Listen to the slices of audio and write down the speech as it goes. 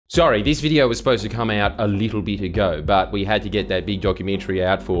Sorry, this video was supposed to come out a little bit ago, but we had to get that big documentary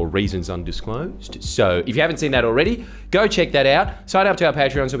out for reasons undisclosed. So if you haven't seen that already, go check that out. Sign up to our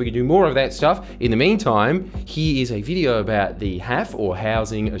Patreon so we can do more of that stuff. In the meantime, here is a video about the HAF, or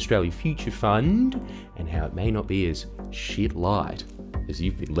Housing Australia Future Fund, and how it may not be as shit light as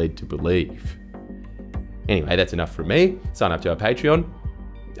you've been led to believe. Anyway, that's enough from me. Sign up to our Patreon.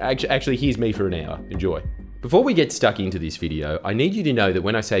 Actually, here's me for an hour. Enjoy. Before we get stuck into this video, I need you to know that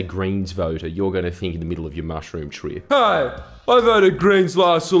when I say Greens voter, you're going to think in the middle of your mushroom trip. Hey, I voted Greens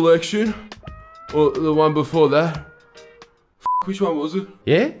last election. Or the one before that. Which one was it?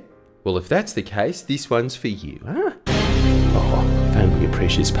 Yeah? Well, if that's the case, this one's for you, huh? Oh, if only a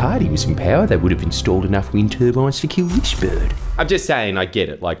precious party was in power, they would have installed enough wind turbines to kill this bird. I'm just saying, I get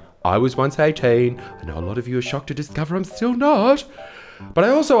it. Like, I was once 18. I know a lot of you are shocked to discover I'm still not. But I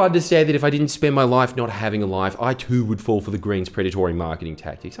also understand that if I didn't spend my life not having a life, I too would fall for the Greens' predatory marketing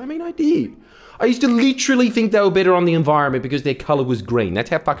tactics. I mean, I did. I used to literally think they were better on the environment because their colour was green.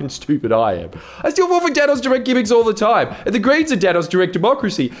 That's how fucking stupid I am. I still fall for Danos direct gimmicks all the time. And the Greens are Danos direct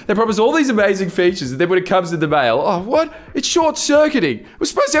democracy. They promise all these amazing features, and then when it comes to the mail, oh, what? It's short-circuiting. We're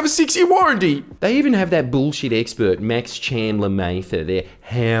supposed to have a 6-year warranty. They even have that bullshit expert, Max Chandler Mather, their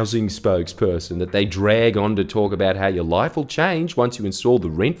housing spokesperson, that they drag on to talk about how your life will change once you install the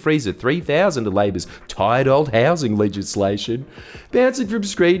rent freeze at 3,000 of Labor's tired old housing legislation. Bouncing from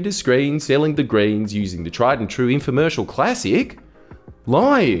screen to screen, selling the Greens using the tried and true infomercial classic,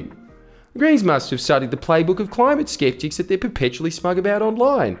 lying. The Greens must have studied the playbook of climate skeptics that they're perpetually smug about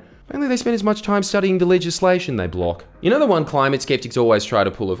online. Only they spend as much time studying the legislation they block. You know the one climate skeptics always try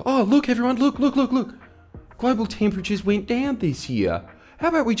to pull of, oh, look everyone, look. Global temperatures went down this year. How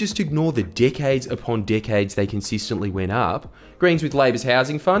about we just ignore the decades upon decades they consistently went up? Greens with Labor's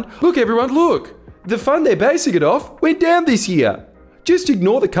housing fund. Look everyone, look. The fund they're basing it off went down this year. Just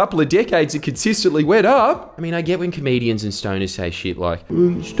ignore the couple of decades it consistently went up. I mean, I get when comedians and stoners say shit like,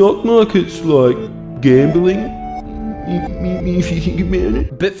 stock market's like gambling, if you think about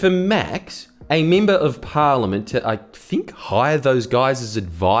it. But for Max, a member of parliament to, I think, hire those guys as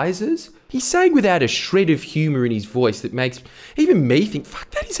advisors, he's saying without a shred of humour in his voice that makes even me think, fuck,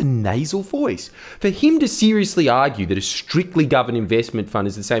 that is a nasal voice. For him to seriously argue that a strictly governed investment fund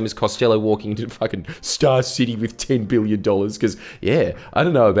is the same as Costello walking into fucking Star City with $10 billion, because, yeah, I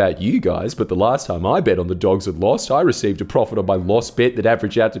don't know about you guys, but the last time I bet on the Dogs and lost, I received a profit on my lost bet that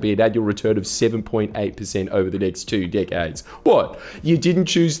averaged out to be an annual return of 7.8% over the next 2 decades. What? You didn't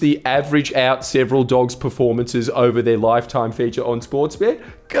choose the average out several dogs' performances over their lifetime feature on Sportsbet?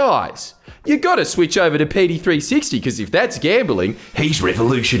 Guys, you gotta switch over to PD360, because if that's gambling, he's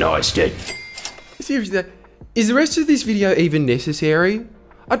revolutionised it. Seriously, is the rest of this video even necessary?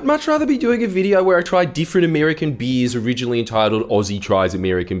 I'd much rather be doing a video where I try different American beers originally entitled Aussie Tries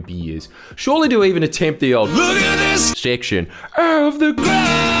American Beers. Surely to even attempt the old look at this section of the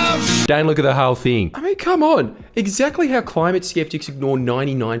graph. Don't look at the whole thing. I mean, come on. Exactly how climate skeptics ignore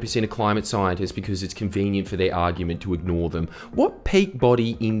 99% of climate scientists because it's convenient for their argument to ignore them. What peak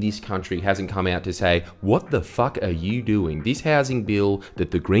body in this country hasn't come out to say, what the fuck are you doing? This housing bill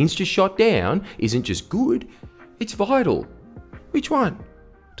that the Greens just shot down isn't just good, it's vital. Which one?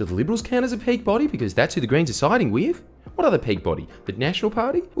 Do the Liberals count as a peak body because that's who the Greens are siding with? What other peak body? The National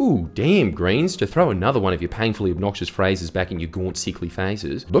Party? Ooh, damn, Greens, to throw another one of your painfully obnoxious phrases back in your gaunt, sickly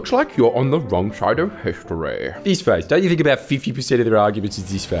faces. Looks like you're on the wrong side of history. This face, don't you think about 50% of their arguments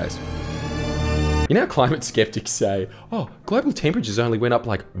is this face? You know how climate skeptics say, oh, global temperatures only went up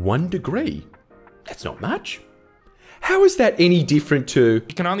like 1 degree. That's not much. How is that any different to...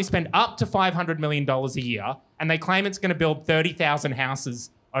 You can only spend up to $500 million a year, and they claim it's going to build 30,000 houses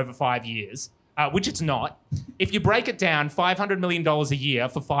over 5 years, which it's not. If you break it down, $500 million a year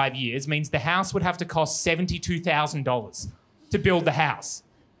for 5 years means the house would have to cost $72,000 to build the house.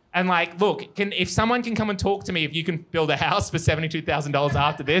 And like, look, if someone can come and talk to me if you can build a house for $72,000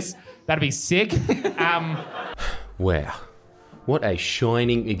 after this, that'd be sick. Wow. What a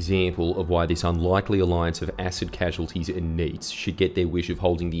shining example of why this unlikely alliance of acid casualties and NEETs should get their wish of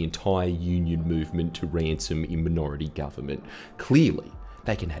holding the entire union movement to ransom in minority government. Clearly,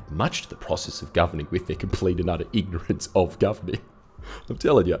 they can add much to the process of governing with their complete and utter ignorance of governing. I'm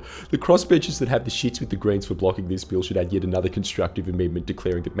telling you, the crossbenchers that have the shits with the Greens for blocking this bill should add yet another constructive amendment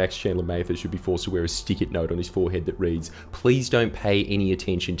declaring that Max Chandler Mather should be forced to wear a stick-it note on his forehead that reads, please don't pay any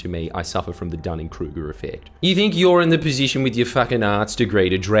attention to me, I suffer from the Dunning-Kruger effect. You think you're in the position with your fucking arts degree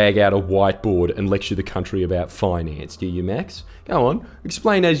to drag out a whiteboard and lecture the country about finance, do you, Max? Go on,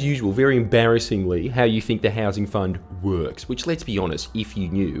 explain as usual, very embarrassingly, how you think the housing fund works, which, let's be honest, if you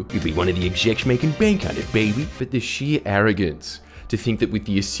knew, you'd be one of the execs making bank on it, baby. But the sheer arrogance To think that with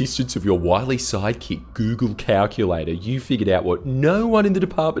the assistance of your wily sidekick, Google Calculator, you figured out what no one in the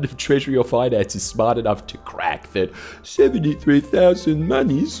Department of Treasury or Finance is smart enough to crack, that 73,000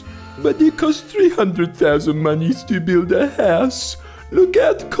 monies, but it costs 300,000 monies to build a house. Look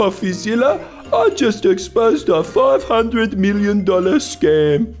out, CoffeeZilla, I just exposed a $500 million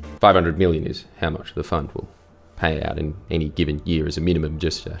scam. 500 million is how much the fund will pay out in any given year as a minimum,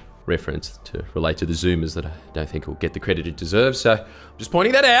 just a reference to relate to the Zoomers that I don't think will get the credit it deserves, so I'm just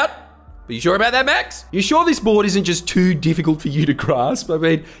pointing that out. Are you sure about that, Max? You sure this board isn't just too difficult for you to grasp? I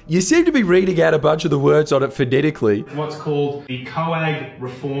mean, you seem to be reading out a bunch of the words on it phonetically. What's called the COAG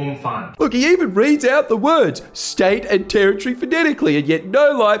Reform Fund. Look, he even reads out the words state and territory phonetically, and yet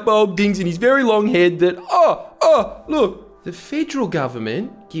no light bulb dings in his very long head that, look, the federal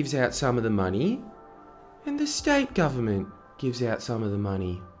government gives out some of the money, and the state government gives out some of the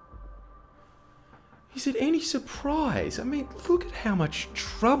money. Is it any surprise? I mean, look at how much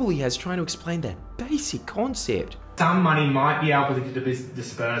trouble he has trying to explain that basic concept. Some money might be able to be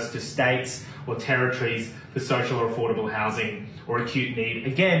dispersed to states or territories for social or affordable housing or acute need.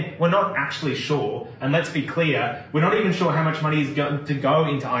 Again, we're not actually sure, and let's be clear, we're not even sure how much money is going to go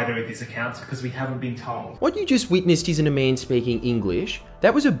into either of these accounts because we haven't been told. What you just witnessed isn't a man speaking English.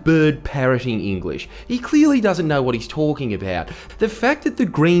 That was a bird parroting English. He clearly doesn't know what he's talking about. The fact that the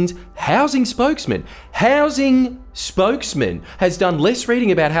Greens housing spokesman has done less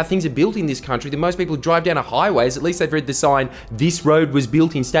reading about how things are built in this country than most people who drive down a highway, as at least they've read the sign, "This road was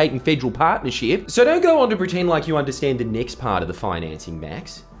built in state and federal partnership." So don't go on to pretend like you understand the next part of the financing,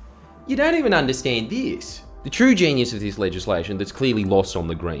 Max. You don't even understand this. The true genius of this legislation that's clearly lost on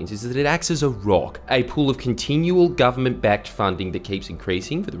the Greens is that it acts as a rock, a pool of continual government-backed funding that keeps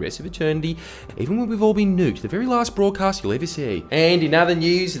increasing for the rest of eternity, even when we've all been nuked, the very last broadcast you'll ever see. And in other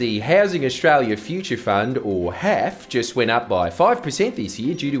news, the Housing Australia Future Fund, or HAF, just went up by 5% this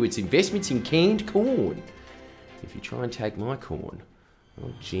year due to its investments in canned corn. If you try and take my corn, I'll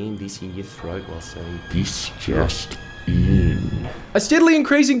jam this in your throat while saying, "This just in." A steadily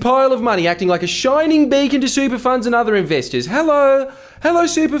increasing pile of money acting like a shining beacon to super funds and other investors. Hello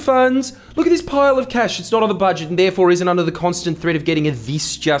super funds. Look at this pile of cash. It's not on the budget and therefore isn't under the constant threat of getting a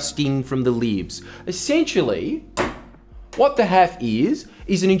this just in from the libs. Essentially, what the HAF is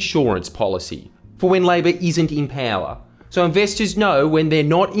an insurance policy for when Labor isn't in power. So investors know when they're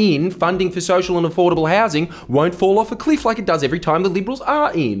not in, funding for social and affordable housing won't fall off a cliff like it does every time the Liberals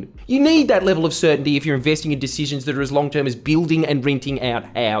are in. You need that level of certainty if you're investing in decisions that are as long-term as building and renting out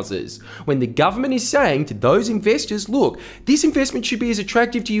houses. When the government is saying to those investors, look, this investment should be as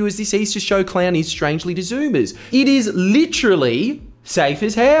attractive to you as this Easter show clown is strangely to Zoomers. It is literally safe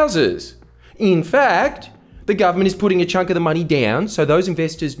as houses. In fact, the government is putting a chunk of the money down so those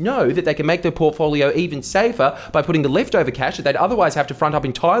investors know that they can make their portfolio even safer by putting the leftover cash that they'd otherwise have to front up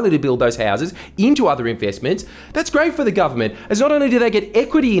entirely to build those houses into other investments. That's great for the government, as not only do they get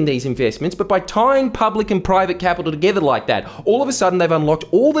equity in these investments, but by tying public and private capital together like that, all of a sudden they've unlocked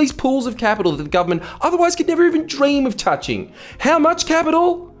all these pools of capital that the government otherwise could never even dream of touching. How much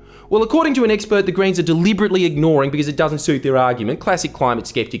capital? Well, according to an expert the Greens are deliberately ignoring because it doesn't suit their argument, classic climate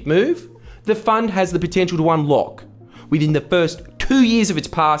skeptic move, the fund has the potential to unlock, within the first 2 years of its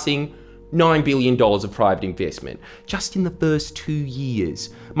passing, $9 billion of private investment. Just in the first 2 years.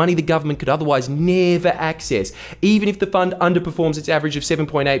 Money the government could otherwise never access. Even if the fund underperforms its average of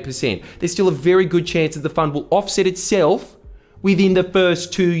 7.8%, there's still a very good chance that the fund will offset itself within the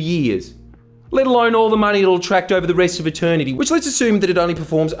first 2 years. Let alone all the money it'll attract over the rest of eternity, which let's assume that it only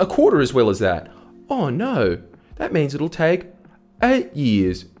performs a quarter as well as that. Oh no, that means it'll take 8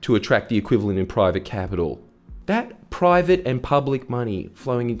 years to attract the equivalent in private capital. That private and public money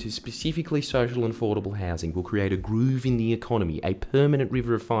flowing into specifically social and affordable housing will create a groove in the economy, a permanent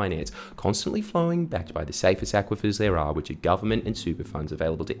river of finance, constantly flowing, backed by the safest aquifers there are, which are government and super funds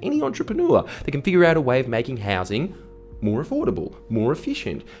available to any entrepreneur that can figure out a way of making housing more affordable, more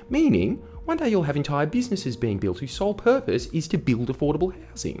efficient, meaning one day you'll have entire businesses being built whose sole purpose is to build affordable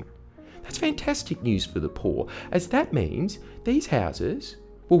housing. That's fantastic news for the poor, as that means these houses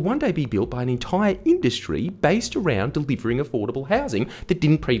will one day be built by an entire industry based around delivering affordable housing that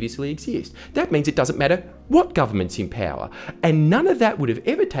didn't previously exist. That means it doesn't matter what government's in power, and none of that would have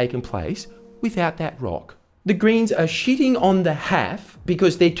ever taken place without that rock. The Greens are shitting on the HAF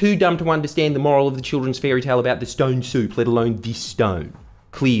because they're too dumb to understand the moral of the children's fairy tale about the stone soup, let alone this stone.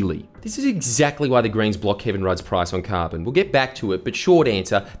 Clearly. This is exactly why the Greens block Kevin Rudd's price on carbon. We'll get back to it, but short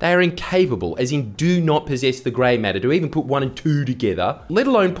answer, they are incapable, as in do not possess the grey matter to even put 1 and 2 together, let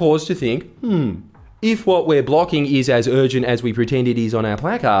alone pause to think, If what we're blocking is as urgent as we pretend it is on our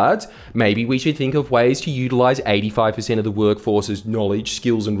placards, maybe we should think of ways to utilise 85% of the workforce's knowledge,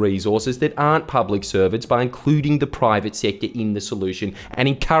 skills and resources that aren't public servants by including the private sector in the solution and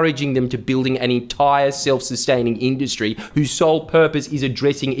encouraging them to building an entire self-sustaining industry whose sole purpose is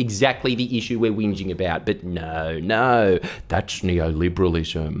addressing exactly the issue we're whinging about. But no, that's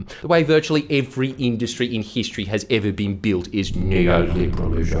neoliberalism. The way virtually every industry in history has ever been built is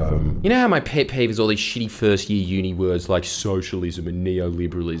neoliberalism. You know how my pet peeve is all these shitty first year uni words like socialism and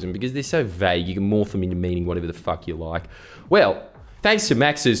neoliberalism, because they're so vague you can morph them into meaning whatever the fuck you like. Well, thanks to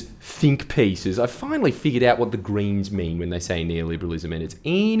Max's think pieces, I finally figured out what the Greens mean when they say neoliberalism, and it's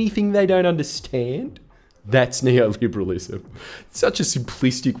anything they don't understand. That's neoliberalism. It's such a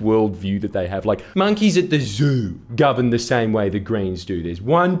simplistic worldview that they have. Like, monkeys at the zoo govern the same way the Greens do. There's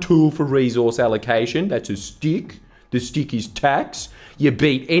one tool for resource allocation, that's a stick. The stick is tax. You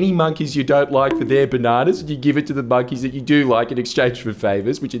beat any monkeys you don't like for their bananas and you give it to the monkeys that you do like in exchange for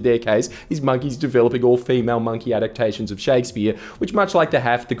favours, which in their case is monkeys developing all-female monkey adaptations of Shakespeare, which much like the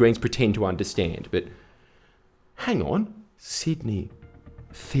Half, the Greens pretend to understand. But hang on, Sydney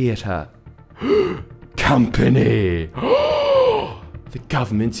Theatre Company. The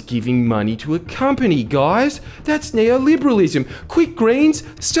government's giving money to a company, guys. That's neoliberalism. Quick, Greens,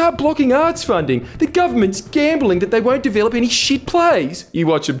 start blocking arts funding. The government's gambling that they won't develop any shit plays. You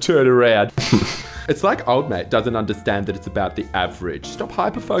watch them turn around. It's like old mate doesn't understand that it's about the average. Stop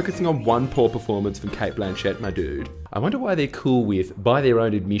hyper-focusing on one poor performance from Cate Blanchett, my dude. I wonder why they're cool with, by their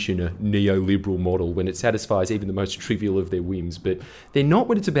own admission, a neoliberal model when it satisfies even the most trivial of their whims, but they're not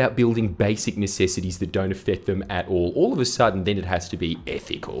when it's about building basic necessities that don't affect them at all. All of a sudden, then it has to be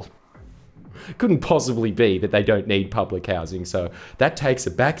ethical. Couldn't possibly be that they don't need public housing, so that takes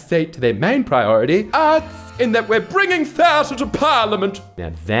a backseat to their main priority, arts, in that we're bringing theatre to Parliament.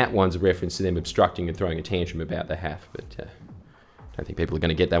 Now that one's a reference to them obstructing and throwing a tantrum about the Half, but I don't think people are going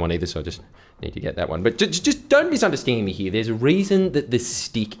to get that one either, so I just need to get that one. But just don't misunderstand me here. There's a reason that the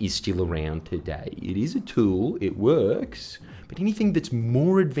stick is still around today. It is a tool, it works, but anything that's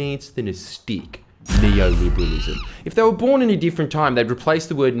more advanced than a stick, neoliberalism. If they were born in a different time, they'd replace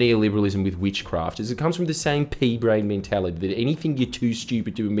the word neoliberalism with witchcraft, as it comes from the same pea-brain mentality that anything you're too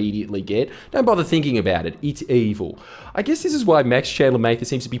stupid to immediately get, don't bother thinking about it, it's evil. I guess this is why Max Chandler Mather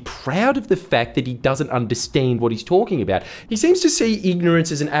seems to be proud of the fact that he doesn't understand what he's talking about. He seems to see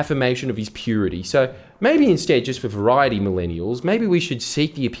ignorance as an affirmation of his purity, so maybe instead, just for variety, millennials, maybe we should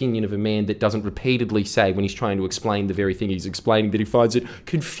seek the opinion of a man that doesn't repeatedly say when he's trying to explain the very thing he's explaining that he finds it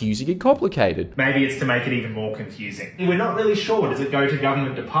confusing and complicated. Maybe it's to make it even more confusing. We're not really sure. Does it go to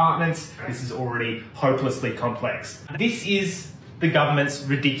government departments? This is already hopelessly complex. This is the government's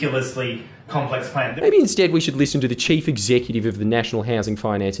ridiculously complex plan. Maybe instead we should listen to the chief executive of the National Housing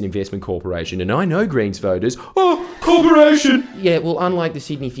Finance and Investment Corporation. And I know Greens voters, oh, corporation! Yeah, well, unlike the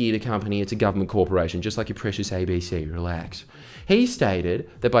Sydney Theatre Company, it's a government corporation, just like your precious ABC, relax. He stated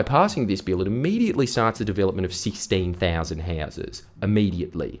that by passing this bill, it immediately starts the development of 16,000 houses.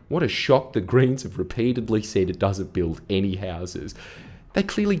 Immediately. What a shock the Greens have repeatedly said it doesn't build any houses. They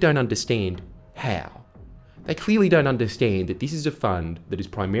clearly don't understand how. They clearly don't understand that this is a fund that is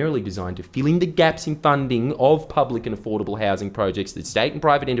primarily designed to fill in the gaps in funding of public and affordable housing projects that state and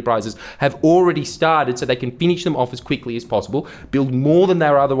private enterprises have already started so they can finish them off as quickly as possible, build more than they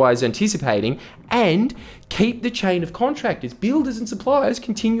were otherwise anticipating, and keep the chain of contractors, builders and suppliers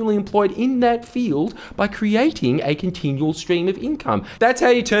continually employed in that field by creating a continual stream of income. That's how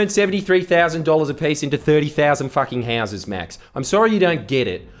you turn $73,000 a piece into 30,000 fucking houses, Max. I'm sorry you don't get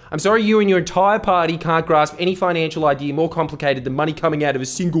it. I'm sorry you and your entire party can't grasp any financial idea more complicated than money coming out of a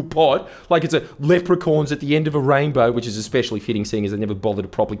single pot, like it's a leprechauns at the end of a rainbow, which is especially fitting seeing as they never bother to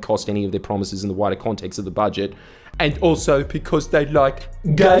properly cost any of their promises in the wider context of the budget. And also because they like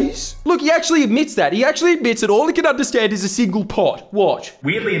gays. Look, he actually admits that. He actually admits that all he can understand is a single pot. Watch.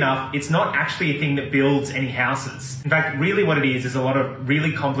 Weirdly enough, it's not actually a thing that builds any houses. In fact, really what it is a lot of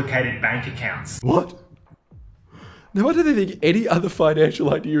really complicated bank accounts. What? No wonder they think any other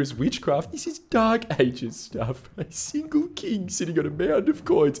financial idea is witchcraft. This is Dark Ages stuff. A single king sitting on a mound of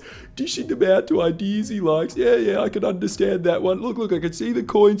coins, dishing them out to ideas he likes. Yeah, I can understand that one. Look, I can see the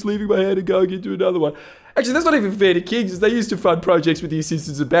coins leaving my hand and going into another one. Actually, that's not even fair to kings, as they used to fund projects with the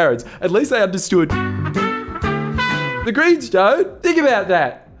assistance of barons. At least they understood. The Greens don't. Think about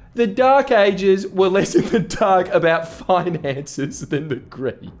that. The Dark Ages were less in the dark about finances than the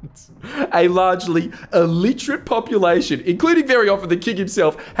Greens. A largely illiterate population, including very often the king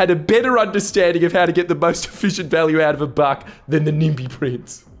himself, had a better understanding of how to get the most efficient value out of a buck than the NIMBY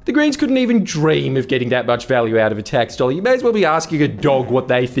prince. The Greens couldn't even dream of getting that much value out of a tax dollar. You may as well be asking a dog what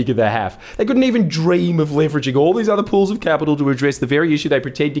they figure they have. They couldn't even dream of leveraging all these other pools of capital to address the very issue they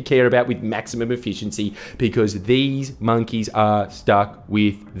pretend to care about with maximum efficiency, because these monkeys are stuck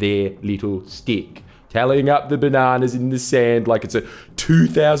with their little stick, tallying up the bananas in the sand like it's a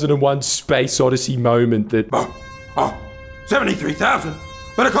 2001 Space Odyssey moment that... 73,000?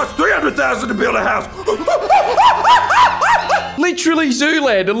 But it costs 300,000 to build a house. Literally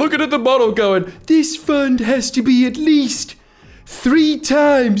Zoolander looking at the model going, this fund has to be at least 3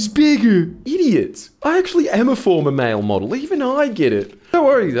 times bigger. Idiots. I actually am a former male model. Even I get it. Don't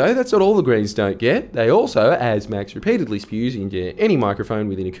worry though, that's not all the Greens don't get. They also, as Max repeatedly spews into any microphone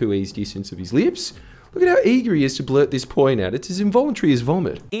within a cooey's distance of his lips, look at how eager he is to blurt this point out. It's as involuntary as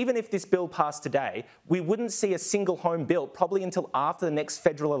vomit. Even if this bill passed today, we wouldn't see a single home built probably until after the next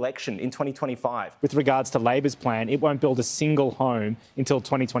federal election in 2025. With regards to Labor's plan, it won't build a single home until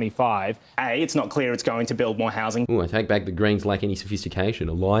 2025. It's not clear it's going to build more housing. Ooh, I take back the Greens lack any sophistication,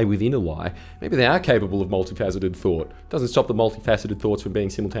 a lie within a lie. Maybe they are capable of multifaceted thought. Doesn't stop the multifaceted thoughts from being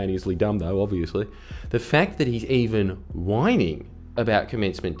simultaneously dumb though, obviously. The fact that he's even whining about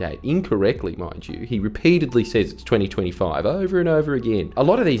commencement date, incorrectly mind you. He repeatedly says it's 2025 over and over again. A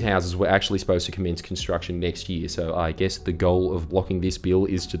lot of these houses were actually supposed to commence construction next year, so I guess the goal of blocking this bill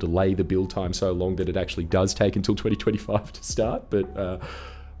is to delay the build time so long that it actually does take until 2025 to start. But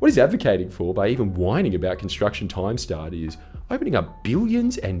what he's advocating for by even whining about construction time start is opening up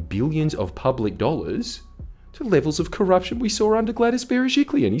billions and billions of public dollars to levels of corruption we saw under Gladys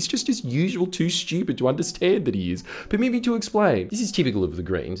Berejiklian. He's just as usual too stupid to understand that he is. Permit me to explain. This is typical of the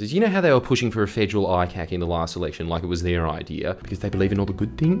Greens, is you know how they were pushing for a federal ICAC in the last election like it was their idea because they believe in all the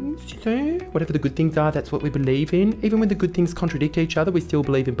good things, you know? Whatever the good things are, that's what we believe in. Even when the good things contradict each other, we still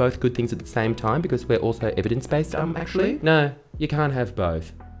believe in both good things at the same time because we're also evidence-based, actually. No, you can't have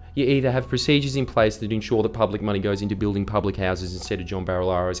both. You either have procedures in place that ensure that public money goes into building public houses instead of John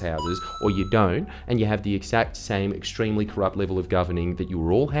Barilaro's houses, or you don't, and you have the exact same extremely corrupt level of governing that you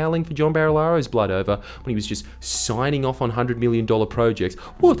were all howling for John Barilaro's blood over when he was just signing off on $100 million projects.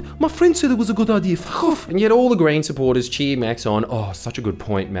 What? My friend said it was a good idea. Fuck off. And yet all the Green supporters cheer Max on. Oh, such a good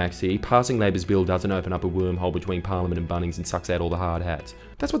point, Maxie. Passing Labor's bill doesn't open up a wormhole between Parliament and Bunnings and sucks out all the hard hats.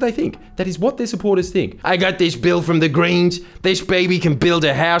 That's what they think. That is what their supporters think. I got this bill from the Greens. This baby can build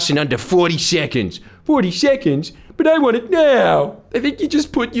a house in under 40 seconds. 40 seconds? But I want it now. They think you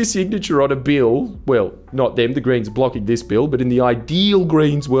just put your signature on a bill. Well, not them, the Greens blocking this bill, but in the ideal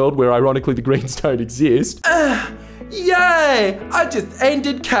Greens world where ironically the Greens don't exist. Yay! I just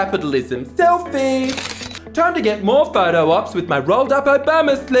ended capitalism. Selfie! Time to get more photo ops with my rolled up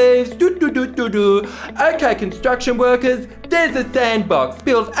Obama sleeves. Okay, construction workers, there's a sandbox.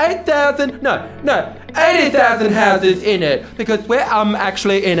 Build 80,000 houses in it. Because we're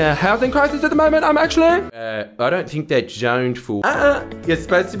actually in a housing crisis at the moment, I don't think that's zoned for... You're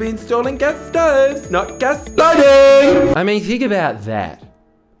supposed to be installing gas stoves, not gas lighting. I mean, think about that.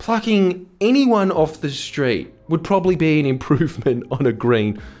 Plucking anyone off the street would probably be an improvement on a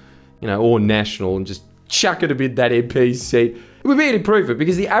Green, you know, or National, and just chuck it amid that MP's seat. It would be an improvement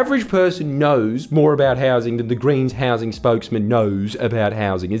because the average person knows more about housing than the Greens housing spokesman knows about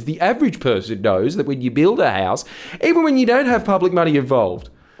housing. As the average person knows that when you build a house, even when you don't have public money involved,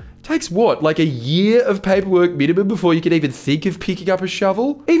 it takes what, like a year of paperwork minimum before you can even think of picking up a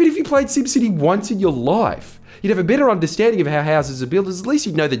shovel? Even if you played SimCity once in your life, you'd have a better understanding of how houses are built, as at least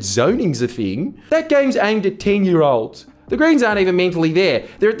you'd know that zoning's a thing. That game's aimed at 10-year-olds. The Greens aren't even mentally there.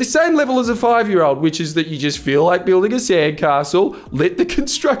 They're at the same level as a 5-year-old, which is that you just feel like building a sandcastle, let the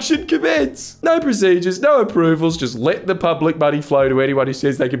construction commence. No procedures, no approvals, just let the public money flow to anyone who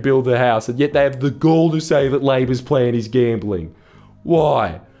says they can build the house, and yet they have the gall to say that Labor's plan is gambling.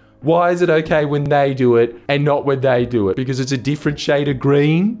 Why? Why is it okay when they do it and not when they do it? Because it's a different shade of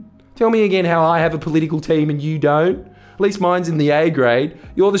green? Tell me again how I have a political team and you don't. At least mine's in the A grade.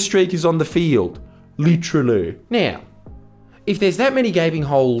 You're the streakers on the field. Literally. Now, if there's that many gaping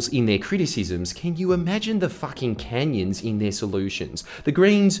holes in their criticisms, can you imagine the fucking canyons in their solutions? The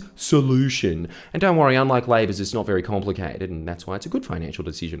Greens' solution. And don't worry, unlike Labor's, it's not very complicated, and that's why it's a good financial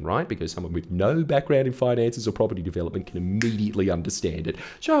decision, right? Because someone with no background in finances or property development can immediately understand it.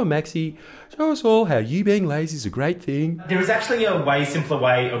 Show 'em, Maxie. Show us all how you being lazy is a great thing. There is actually a way simpler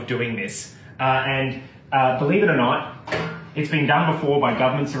way of doing this. Believe it or not, it's been done before by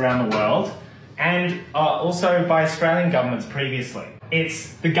governments around the world, and also by Australian governments previously.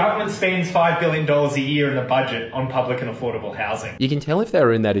 It's the government spends $5 billion a year in the budget on public and affordable housing. You can tell if they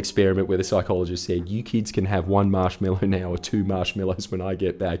were in that experiment where the psychologist said, you kids can have 1 marshmallow now or 2 marshmallows when I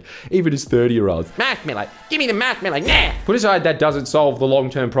get back, even as 30-year-olds. Marshmallow, give me the marshmallow now! Put aside that doesn't solve the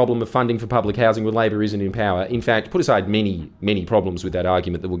long-term problem of funding for public housing when Labor isn't in power. In fact, put aside many, many problems with that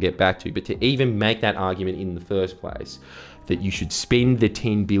argument that we'll get back to, but to even make that argument in the first place, that you should spend the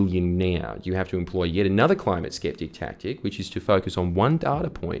 $10 billion now, you have to employ yet another climate skeptic tactic, which is to focus on one data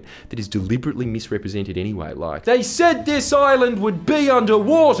point that is deliberately misrepresented anyway, like, they said this island would be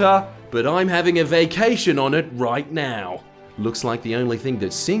underwater, but I'm having a vacation on it right now. Looks like the only thing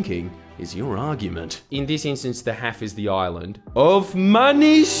that's sinking is your argument. In this instance, the half is the island of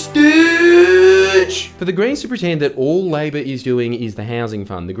money stooge. For the Greens to pretend that all Labor is doing is the housing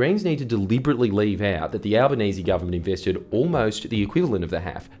fund, the Greens need to deliberately leave out that the Albanese government invested almost the equivalent of the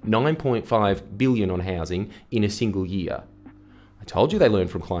half, $9.5 billion on housing in a single year. I told you they learn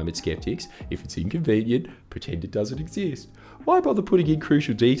from climate skeptics. If it's inconvenient, pretend it doesn't exist. Why bother putting in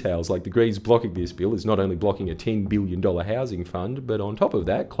crucial details like the Greens blocking this bill is not only blocking a $10 billion housing fund, but on top of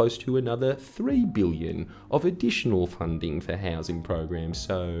that, close to another $3 billion of additional funding for housing programs.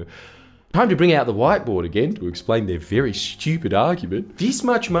 So, time to bring out the whiteboard again to explain their very stupid argument. This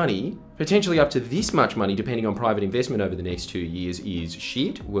much money, potentially up to this much money, depending on private investment over the next 2 years, is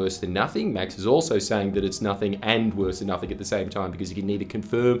shit, worse than nothing. Max is also saying that it's nothing and worse than nothing at the same time because he can neither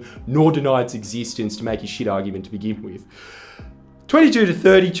confirm nor deny its existence to make his shit argument to begin with. 22 to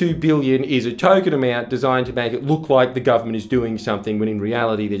 32 billion is a token amount designed to make it look like the government is doing something when in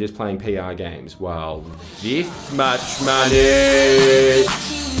reality they're just playing PR games. Well, this much money...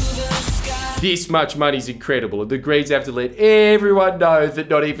 This much money's incredible, and the Greens have to let everyone know that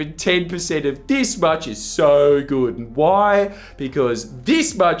not even 10% of this much is so good. And why? Because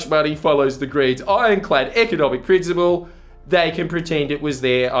this much money follows the Greens' ironclad economic principle. They can pretend it was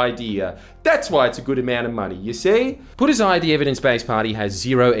their idea. That's why it's a good amount of money, you see? Put aside the evidence-based party has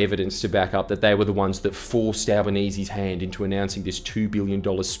zero evidence to back up that they were the ones that forced Albanese's hand into announcing this $2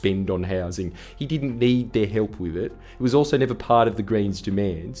 billion spend on housing. He didn't need their help with it. It was also never part of the Greens'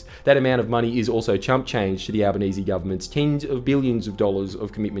 demands. That amount of money is also chump change to the Albanese government's tens of billions of dollars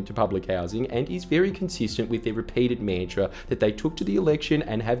of commitment to public housing and is very consistent with their repeated mantra that they took to the election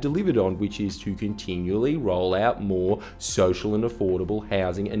and have delivered on, which is to continually roll out more social and affordable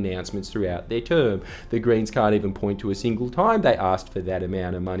housing announcements throughout their term. The Greens can't even point to a single time they asked for that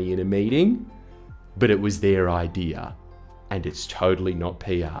amount of money in a meeting, but it was their idea, and it's totally not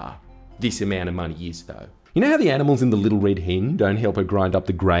PR. This amount of money is, though. You know how the animals in The Little Red Hen don't help her grind up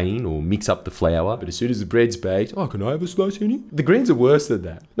the grain or mix up the flour, but as soon as the bread's baked, oh, can I have a slice, Henny? The Greens are worse than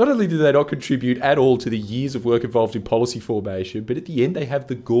that. Not only do they not contribute at all to the years of work involved in policy formation, but at the end they have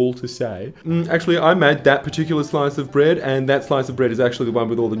the gall to say, actually, I made that particular slice of bread, and that slice of bread is actually the one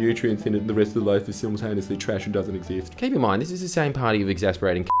with all the nutrients in it, and the rest of the loaf is simultaneously trash and doesn't exist. Keep in mind, this is the same party of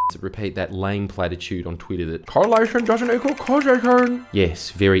exasperating that repeat that lame platitude on Twitter that correlation doesn't equal causation. Yes,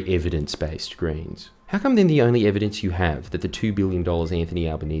 very evidence-based Greens. How come then the only evidence you have that the $2 billion Anthony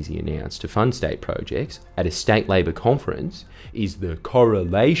Albanese announced to fund state projects at a state Labor conference is the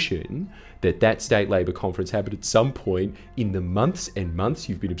correlation that state Labor conference happened at some point in the months and months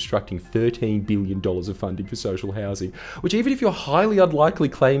you've been obstructing $13 billion of funding for social housing, which even if your highly unlikely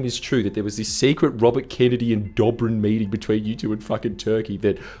claim is true that there was this secret Robert Kennedy and Dobrin meeting between you two and fucking Turkey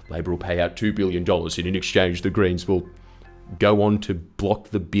that Labor will pay out $2 billion and in exchange the Greens will go on to block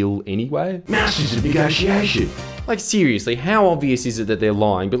the bill anyway? Masters of negotiation. Like seriously, how obvious is it that they're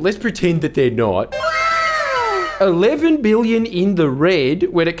lying? But let's pretend that they're not. 11 billion in the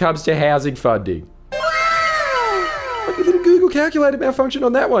red when it comes to housing funding. Like a little Google calculator malfunction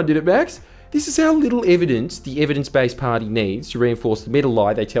on that one, did it, Max? This is how little evidence the evidence-based party needs to reinforce the meta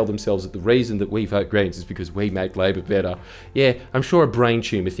lie they tell themselves that the reason that we vote Greens is because we make Labor better. Yeah, I'm sure a brain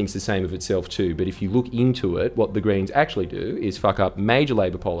tumour thinks the same of itself too, but if you look into it, what the Greens actually do is fuck up major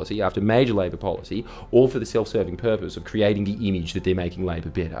Labor policy after major Labor policy, all for the self-serving purpose of creating the image that they're making Labor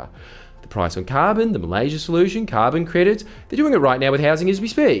better. The price on carbon, the Malaysia solution, carbon credits, they're doing it right now with housing as we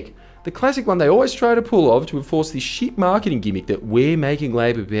speak. The classic one they always try to pull off to enforce this shit marketing gimmick that we're making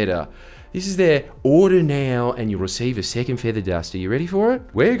Labor better. This is their order now and you'll receive a second feather duster. You ready for it?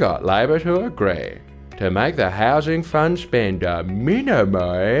 We got Labor to agree to make the housing fund spend a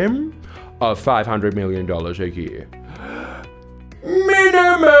minimum of $500 million a year.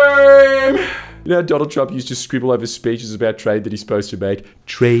 Minimum! You know how Donald Trump used to scribble over speeches about trade that he's supposed to make?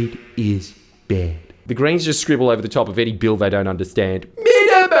 Trade is bad. The Greens just scribble over the top of any bill they don't understand.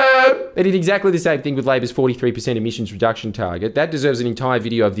 Minimum! They did exactly the same thing with Labor's 43% emissions reduction target. That deserves an entire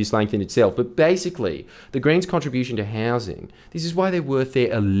video of this length in itself. But basically, the Greens' contribution to housing, this is why they're worth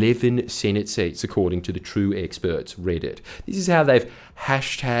their 11 Senate seats, according to the True Experts Reddit. This is how they've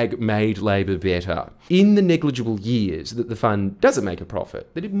 #made Labor better. In the negligible years that the fund doesn't make a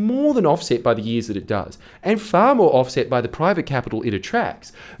profit, that it more than offset by the years that it does, and far more offset by the private capital it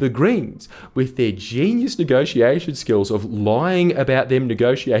attracts, the Greens, with their genius negotiation skills of lying about them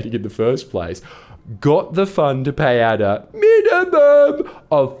negotiating in the first place, got the fund to pay out a minimum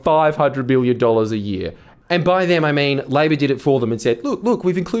of $500 million a year. And by them, I mean Labor did it for them and said, look,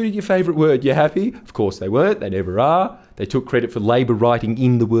 we've included your favourite word, you happy? Of course they weren't, they never are. They took credit for Labor writing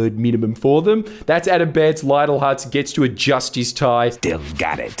in the word minimum for them. That's Adam Bad's Lytle Hutz gets to a justice tie. Still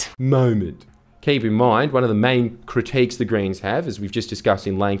got it. Moment. Keep in mind, one of the main critiques the Greens have, as we've just discussed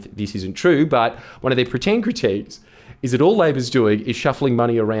in length, this isn't true, but one of their pretend critiques is that all Labor's doing is shuffling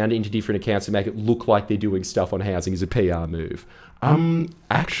money around into different accounts to make it look like they're doing stuff on housing as a PR move.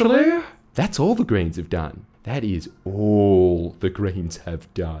 Actually, that's all the Greens have done. That is all the Greens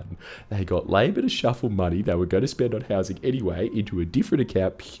have done. They got Labor to shuffle money they were going to spend on housing anyway into a different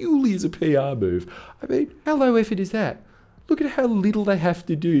account purely as a PR move. I mean, how low effort is that? Look at how little they have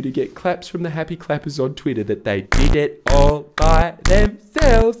to do to get claps from the happy clappers on Twitter that they did it all by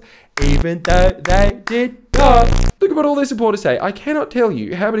themselves, even though they did not. Look at what all their supporters say. I cannot tell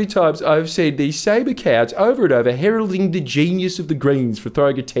you how many times I've seen these same accounts over and over heralding the genius of the Greens for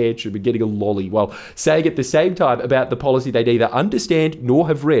throwing a tantrum and getting a lolly while saying at the same time about the policy they neither understand nor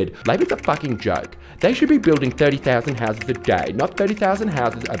have read. Labor's a fucking joke. They should be building 30,000 houses a day, not 30,000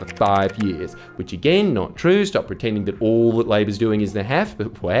 houses over 5 years. Which again, not true. Stop pretending that all that Labor's doing is the half.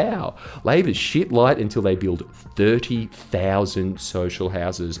 But wow, Labor's shit light until they build 30,000 social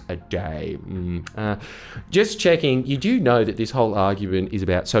houses a day. Just checking. You do know that this whole argument is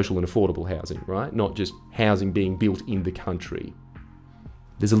about social and affordable housing, right? Not just housing being built in the country.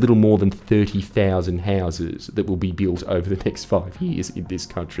 There's a little more than 30,000 houses that will be built over the next 5 years in this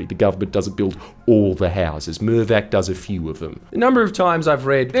country. The government doesn't build all the houses. Mirvac does a few of them. The number of times I've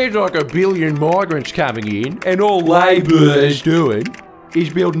read, there's like 1 billion migrants coming in and all Labor is doing is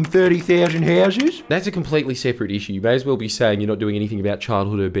building 30,000 houses. That's a completely separate issue. You may as well be saying you're not doing anything about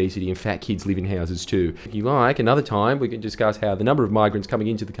childhood obesity and fat kids live in houses too. If you like, another time we can discuss how the number of migrants coming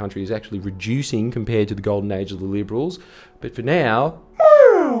into the country is actually reducing compared to the golden age of the Liberals. But for now,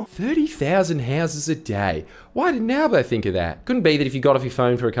 30,000 houses a day. Why didn't Albo think of that? Couldn't be that if you got off your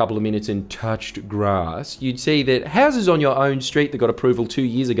phone for a couple of minutes and touched grass, you'd see that houses on your own street that got approval 2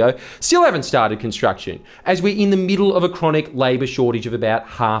 years ago still haven't started construction, as we're in the middle of a chronic Labor shortage of about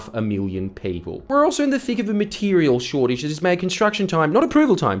 500,000 people. We're also in the thick of a material shortage that has made construction time, not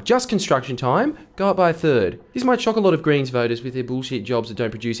approval time, just construction time, go up by 1/3. This might shock a lot of Greens voters with their bullshit jobs that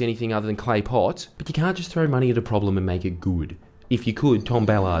don't produce anything other than clay pots, but you can't just throw money at a problem and make it good. If you could, Tom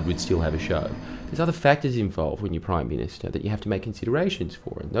Ballard would still have a show. There's other factors involved when you're Prime Minister that you have to make considerations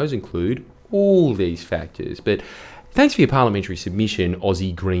for, and those include all these factors. But thanks for your parliamentary submission,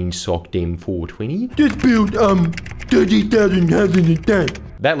 Aussie Green Sock Dem 420. Just build 30,000 houses a day.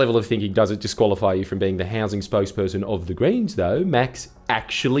 That level of thinking doesn't disqualify you from being the housing spokesperson of the Greens, though. Max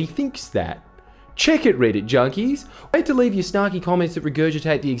actually thinks that. Check it, Reddit junkies. Wait to leave your snarky comments that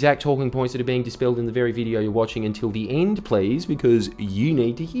regurgitate the exact talking points that are being dispelled in the very video you're watching until the end, please, because you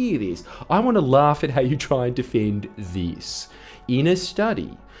need to hear this. I want to laugh at how you try and defend this. In a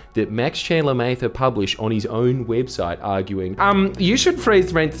study that Max Chandler Mather published on his own website arguing, you should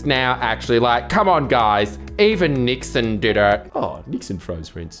freeze rents now, actually. Like, come on, guys. Even Nixon did it. Oh, Nixon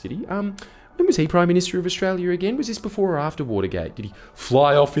froze rents, did he? When was he Prime Minister of Australia again? Was this before or after Watergate? Did he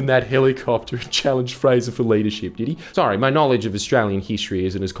fly off in that helicopter and challenge Fraser for leadership, did he? Sorry, my knowledge of Australian history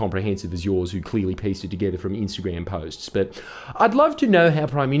isn't as comprehensive as yours, who clearly pieced it together from Instagram posts, but I'd love to know how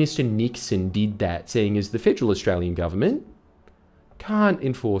Prime Minister Nixon did that, seeing as the federal Australian government can't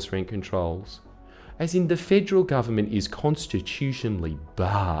enforce rent controls. As in, the federal government is constitutionally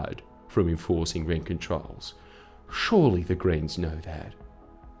barred from enforcing rent controls. Surely the Greens know that.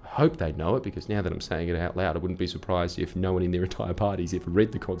 Hope they know it, because now that I'm saying it out loud, I wouldn't be surprised if no one in their entire party's ever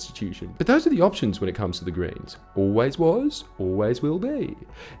read the Constitution. But those are the options when it comes to the Greens. Always was, always will be.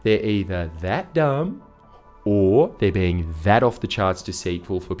 They're either that dumb, or they're being that off the charts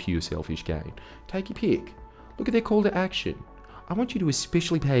deceitful for pure selfish gain. Take your pick. Look at their call to action. I want you to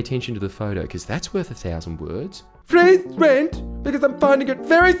especially pay attention to the photo, because that's worth 1,000 words. Freeze rent, because I'm finding it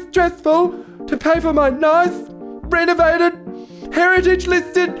very stressful to pay for my nice, renovated, heritage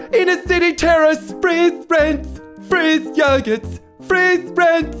listed inner city terrace. Freeze rents, freeze yogurts, freeze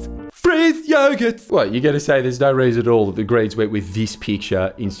rents, Freeze yogurt. What, you're going to say there's no reason at all that the Greens went with this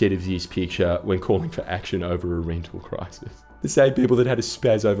picture instead of this picture when calling for action over a rental crisis? The same people that had a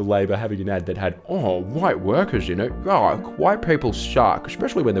spaz over Labor having an ad that had, oh, white workers in it. Oh, white people suck,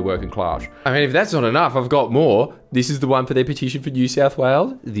 especially when they're working class. I mean, if that's not enough, I've got more. This is the one for their petition for New South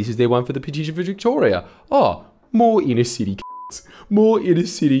Wales. This is their one for the petition for Victoria. Oh, more inner city c***s. More inner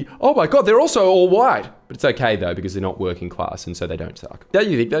city. Oh my God, they're also all white. But it's okay though, because they're not working class and so they don't suck. Don't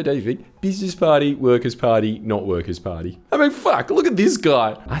you think though, don't you think? Business party, workers party, not workers party. I mean, fuck, look at this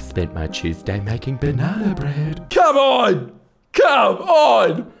guy. I spent my Tuesday making banana bread. Come on. Come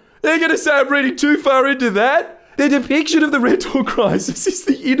on. They're going to say I'm reading too far into that? Their depiction of the rental crisis is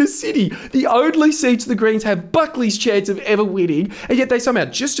the inner city. The only seats the Greens have Buckley's chance of ever winning, and yet they somehow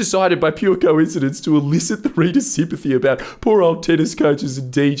just decided by pure coincidence to elicit the reader's sympathy about poor old tennis coaches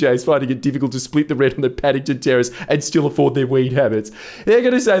and DJs finding it difficult to split the rent on their Paddington Terrace and still afford their weed habits. They're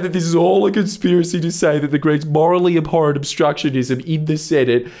going to say that this is all a conspiracy to say that the Greens' morally abhorrent obstructionism in the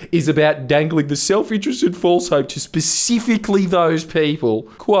Senate is about dangling the self-interested false hope to specifically those people.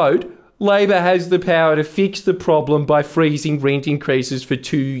 Quote, Labor has the power to fix the problem by freezing rent increases for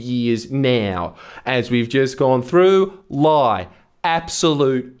 2 years now. As we've just gone through, lie.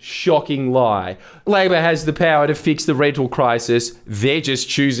 Absolute shocking lie. Labor has the power to fix the rental crisis. They're just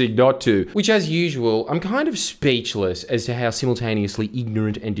choosing not to. Which, as usual, I'm kind of speechless as to how simultaneously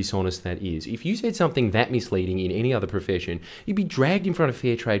ignorant and dishonest that is. If you said something that misleading in any other profession, you'd be dragged in front of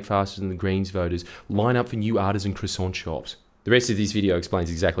Fair Trade faster than the Greens voters line up for new artisan croissant shops. The rest of this video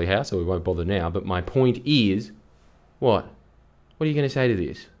explains exactly how, so we won't bother now, but my point is, what? What are you going to say to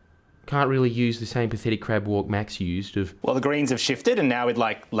this? Can't really use the same pathetic crab walk Max used of... Well, the Greens have shifted and now we'd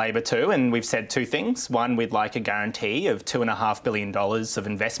like Labor too, and we've said two things. One, we'd like a guarantee of $2.5 billion of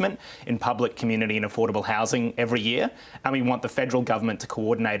investment in public, community and affordable housing every year, and we want the federal government to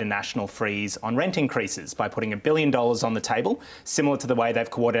coordinate a national freeze on rent increases by putting $1 billion on the table, similar to the way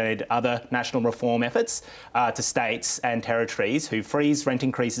they've coordinated other national reform efforts to states and territories who freeze rent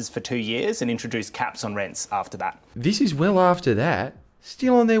increases for 2 years and introduce caps on rents after that. This is well after that.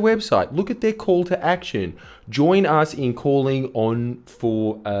 Still on their website. Look at their call to action. Join us in calling on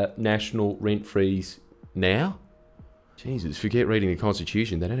for a national rent freeze now. Jesus, forget reading the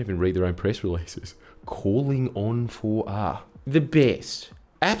Constitution. They don't even read their own press releases. Calling on for the best,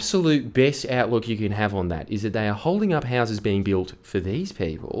 absolute best outlook you can have on that is that they are holding up houses being built for these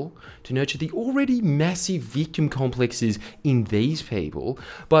people to nurture the already massive victim complexes in these people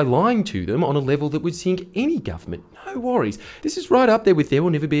by lying to them on a level that would sink any government. No worries. This is right up there with there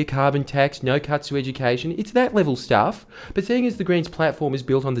will never be a carbon tax, no cuts to education. It's that level stuff. But seeing as the Greens platform is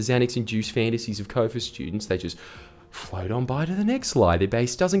built on the Xanax-induced fantasies of COFA students, they just float on by to the next slide. Their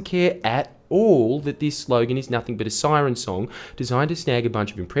base doesn't care at all that this slogan is nothing but a siren song designed to snag a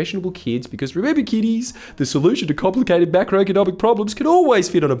bunch of impressionable kids because remember kiddies, the solution to complicated macroeconomic problems can always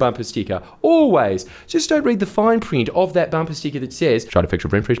fit on a bumper sticker. Always. Just don't read the fine print of that bumper sticker that says try to fix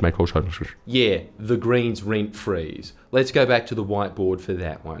your rent freeze, make all changes. Yeah, the Greens rent freeze. Let's go back to the whiteboard for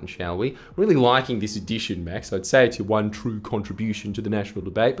that one, shall we? Really liking this edition, Max. I'd say it's your one true contribution to the national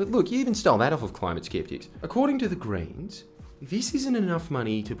debate, but look, you even stole that off of climate skeptics. According to the Greens, this isn't enough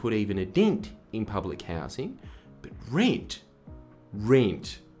money to put even a dent in public housing, but rent,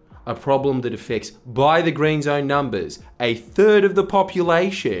 a problem that affects, by the Greens' own numbers, a third of the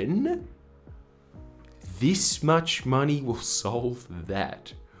population. This much money will solve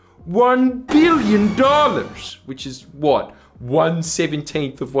that. $1 billion, which is what?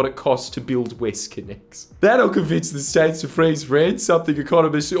 1/17 of what it costs to build WestConnex. That'll convince the states to freeze rent, something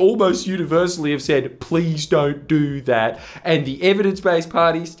economists almost universally have said, please don't do that. And the evidence-based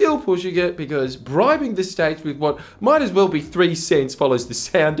party still pushing it because bribing the states with what might as well be 3 cents follows the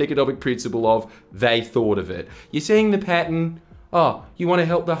sound economic principle of they thought of it. You're seeing the pattern? Oh, you want to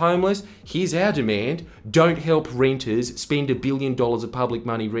help the homeless? Here's our demand. Don't help renters. Spend $1 billion of public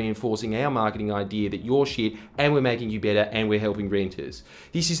money reinforcing our marketing idea that you're shit and we're making you better and we're helping renters.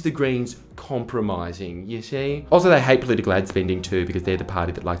 This is the Greens compromising, you see? Also, they hate political ad spending too because they're the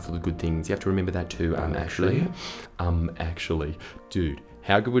party that likes all the good things. You have to remember that too, actually. Dude.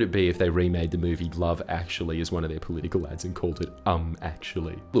 How good would it be if they remade the movie Love Actually as one of their political ads and called it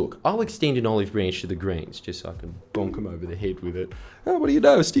Actually? Look, I'll extend an olive branch to the Greens just so I can bonk them over the head with it. Oh, what do you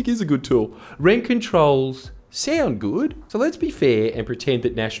know? A stick is a good tool. Rent controls sound good. So let's be fair and pretend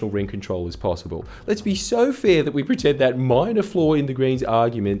that national rent control is possible. Let's be so fair that we pretend that minor flaw in the Greens'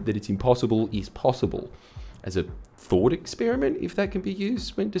 argument that it's impossible is possible. As a thought experiment, if that can be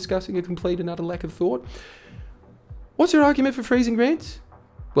used when discussing a complete and utter lack of thought. What's your argument for freezing rents?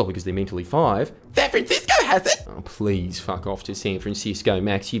 Well, because they're mentally 5. San Francisco has it! Oh, please fuck off to San Francisco,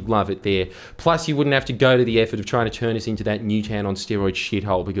 Max. You'd love it there. Plus, you wouldn't have to go to the effort of trying to turn us into that Newtown on steroids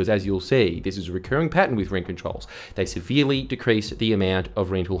shithole, because as you'll see, this is a recurring pattern with rent controls. They severely decrease the amount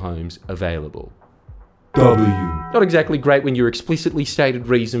of rental homes available. W. Not exactly great when your explicitly stated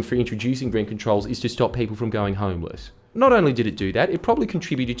reason for introducing rent controls is to stop people from going homeless. Not only did it do that, it probably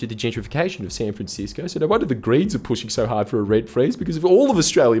contributed to the gentrification of San Francisco, so no wonder the Greens are pushing so hard for a rent freeze, because if all of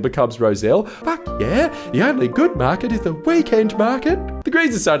Australia becomes Rozelle, fuck yeah, the only good market is the weekend market. The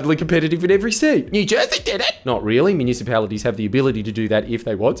Greens are suddenly competitive in every seat. New Jersey did it! Not really, municipalities have the ability to do that if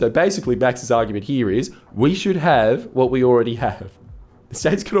they want, so basically Max's argument here is, we should have what we already have. The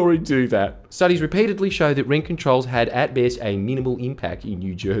states can already do that. Studies repeatedly show that rent controls had at best a minimal impact in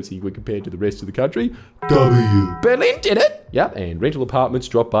New Jersey when compared to the rest of the country. W. Berlin did it! Yep, and rental apartments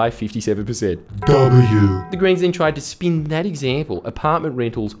dropped by 57%. W. The Greens then tried to spin that example, apartment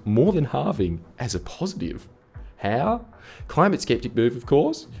rentals more than halving, as a positive. How? Climate skeptic move, of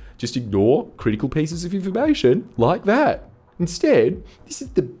course. Just ignore critical pieces of information like that. Instead, this is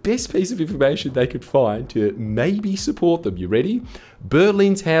the best piece of information they could find to maybe support them. You ready?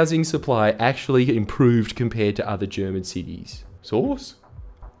 Berlin's housing supply actually improved compared to other German cities. Source?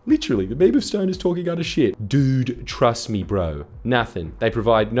 Literally, the meme of stoners talking utter shit. Dude, trust me, bro. Nothing. They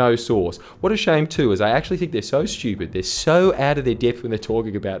provide no source. What a shame too, as I actually think they're so stupid. They're so out of their depth when they're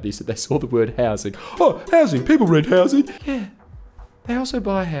talking about this that they saw the word housing. Oh, housing. People rent housing. Yeah. They also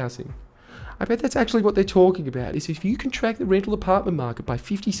buy housing. I bet that's actually what they're talking about, is if you contract the rental apartment market by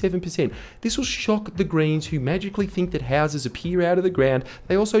 57%, this will shock the Greens who magically think that houses appear out of the ground.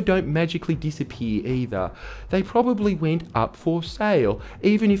 They also don't magically disappear either. They probably went up for sale,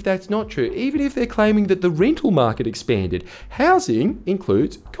 even if that's not true, even if they're claiming that the rental market expanded. Housing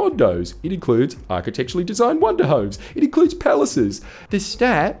includes condos. It includes architecturally designed wonder homes. It includes palaces. The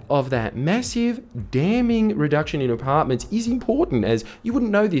stat of that massive, damning reduction in apartments is important, as you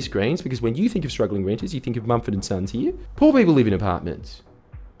wouldn't know this, Greens, because when you think of struggling renters, you think of Mumford & Sons here. Poor people live in apartments.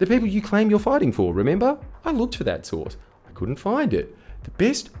 The people you claim you're fighting for, remember? I looked for that source. I couldn't find it. The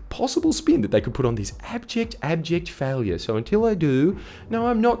best possible spin that they could put on this abject failure. So until I do, no,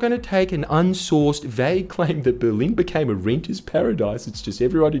 I'm not going to take an unsourced, vague claim that Berlin became a renter's paradise. It's just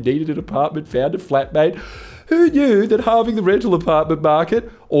everyone who needed an apartment found a flatmate. Who knew that halving the rental apartment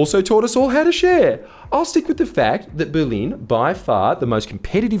market also taught us all how to share? I'll stick with the fact that Berlin, by far the most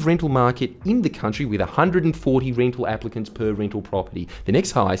competitive rental market in the country, with 140 rental applicants per rental property. The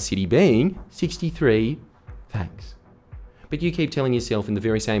next highest city being 63. Thanks. But you keep telling yourself in the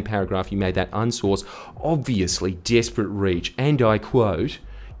very same paragraph you made that unsourced, obviously desperate reach, and I quote,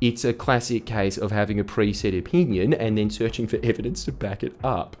 it's a classic case of having a preset opinion and then searching for evidence to back it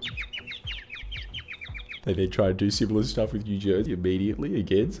up. They then try to do similar stuff with New Jersey immediately.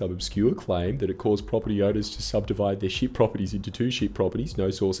 Again, some obscure claim that it caused property owners to subdivide their shit properties into 2 shit properties. No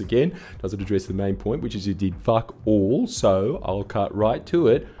source again. Doesn't address the main point, which is it did fuck all. So I'll cut right to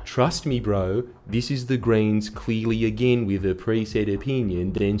it. Trust me, bro. This is the Greens clearly again with a preset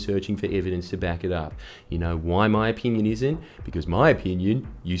opinion, then searching for evidence to back it up. You know why my opinion isn't? Because my opinion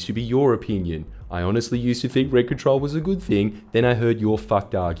used to be your opinion. I honestly used to think rent control was a good thing, then I heard your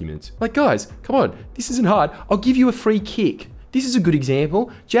fucked arguments. Like, guys, come on, this isn't hard. I'll give you a free kick. This is a good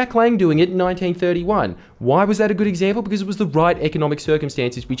example. Jack Lang doing it in 1931. Why was that a good example? Because it was the right economic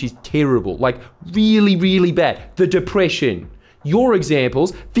circumstances, which is terrible. Like, really, really bad. The Depression. Your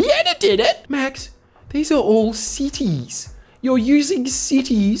examples, Vienna did it! Max, these are all cities. You're using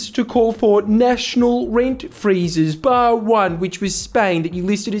cities to call for national rent freezes, bar one, which was Spain, that you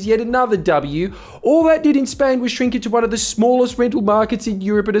listed as yet another W. All that did in Spain was shrink it to one of the smallest rental markets in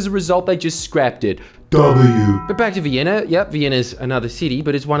Europe, and as a result, they just scrapped it. W. But back to Vienna. Yep, Vienna's another city,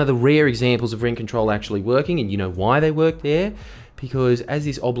 but it's one of the rare examples of rent control actually working, and you know why they work there? Because as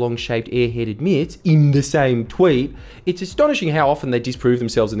this oblong-shaped airhead admits in the same tweet, it's astonishing how often they disprove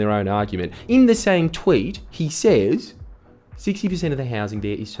themselves in their own argument. In the same tweet, he says 60% of the housing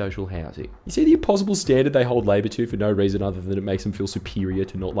there is social housing. You see the impossible standard they hold Labor to for no reason other than it makes them feel superior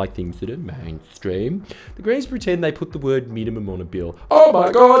to not like things that are mainstream. The Greens pretend they put the word minimum on a bill. Oh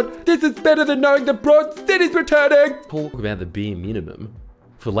my god, this is better than knowing the broad city's returning! Talk about the bare minimum.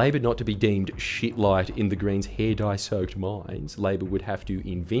 For Labor not to be deemed shit light in the Greens' hair dye soaked minds, Labor would have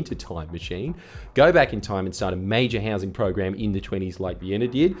to invent a time machine, go back in time and start a major housing program in the 20s like Vienna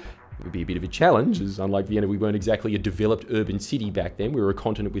did. It would be a bit of a challenge, as unlike Vienna, we weren't exactly a developed urban city back then. We were a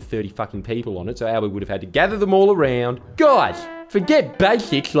continent with 30 fucking people on it, so Albert would have had to gather them all around. Guys, forget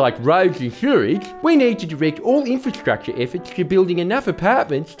basics like roads and sewage. We need to direct all infrastructure efforts to building enough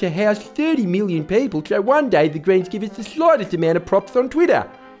apartments to house 30 million people, so one day the Greens give us the slightest amount of props on Twitter.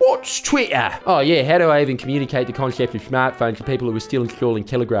 What's Twitter? Oh yeah, how do I even communicate the concept of smartphones to people who are still installing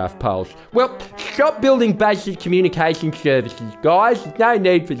telegraph poles? Well, stop building basic communication services, guys. There's no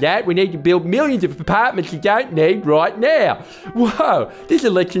need for that. We need to build millions of apartments you don't need right now. Whoa, this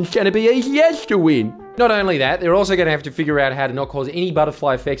election's gonna be easy as to win. Not only that, they're also going to have to figure out how to not cause any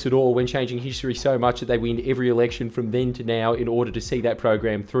butterfly effects at all when changing history so much that they win every election from then to now in order to see that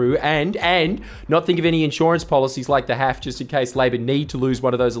program through, and not think of any insurance policies like the HAF just in case Labor need to lose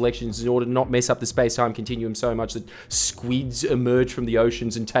one of those elections in order to not mess up the space-time continuum so much that squids emerge from the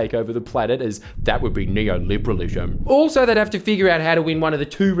oceans and take over the planet, as that would be neoliberalism. Also, they'd have to figure out how to win one of the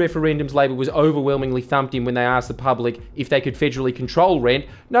 2 referendums Labor was overwhelmingly thumped in when they asked the public if they could federally control rent.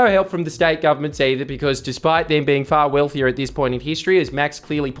 No help from the state governments either, because despite them being far wealthier at this point in history, as Max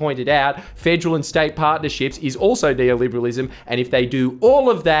clearly pointed out, federal and state partnerships is also neoliberalism, and if they do all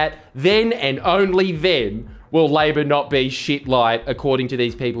of that, then and only then will Labor not be shit light, according to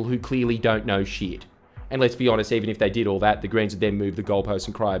these people who clearly don't know shit. And let's be honest, even if they did all that, the Greens would then move the goalposts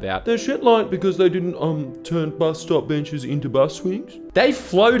and cry about, They're shit light because they didn't turn bus stop benches into bus swings. they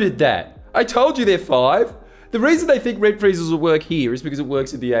floated that. I told you they're 5. The reason they think rent freezes will work here is because it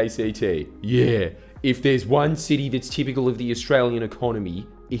works at the ACT. Yeah. If there's one city that's typical of the Australian economy,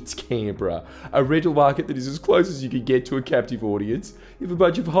 it's Canberra. A rental market that is as close as you can get to a captive audience. You have a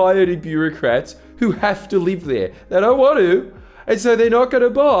bunch of high-earning bureaucrats who have to live there. They don't want to, and so they're not going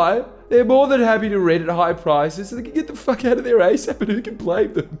to buy. They're more than happy to rent at high prices so they can get the fuck out of there ASAP, and who can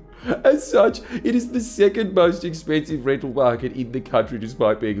blame them? As such, it is the second most expensive rental market in the country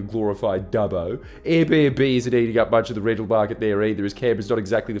despite being a glorified dubbo. Airbnb isn't eating up much of the rental market there either, as Canberra's not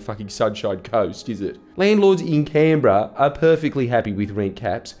exactly the fucking Sunshine Coast, is it? Landlords in Canberra are perfectly happy with rent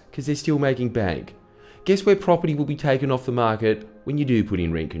caps because they're still making bank. Guess where property will be taken off the market when you do put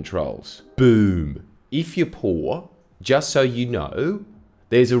in rent controls? Boom. If you're poor, just so you know,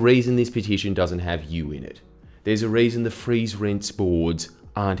 there's a reason this petition doesn't have you in it. There's a reason the freeze rents boards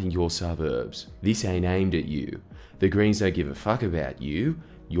aren't in your suburbs. This ain't aimed at you. The Greens don't give a fuck about you.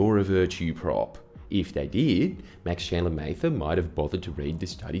 You're a virtue prop. If they did, Max Chandler Mather might have bothered to read the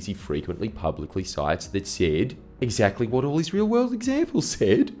studies he frequently publicly cites that said exactly what all his real-world examples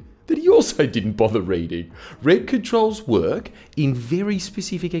said, that he also didn't bother reading. Rent controls work in very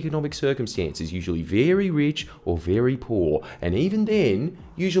specific economic circumstances, usually very rich or very poor, and even then,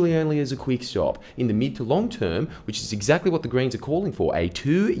 usually only as a quick stop. In the mid to long term, which is exactly what the Greens are calling for, a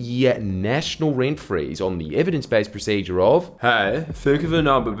 2-year national rent freeze on the evidence-based procedure of, Hey, think of a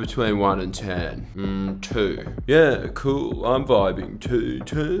number between 1 and 10. 2. Yeah, cool. I'm vibing.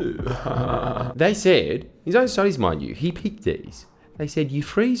 2. they said, his own studies mind you, he picked these. They said you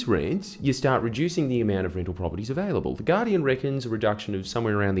freeze rents, you start reducing the amount of rental properties available. The Guardian reckons a reduction of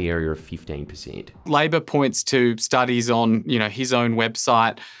somewhere around the area of 15%. Labor points to studies on, his own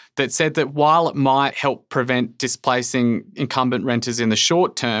website that said that while it might help prevent displacing incumbent renters in the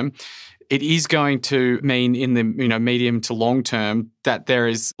short term, it is going to mean in the medium to long term that there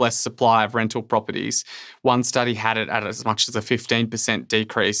is less supply of rental properties. One study had it at as much as a 15%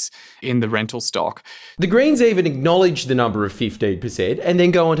 decrease in the rental stock. The Greens even acknowledge the number of 15% and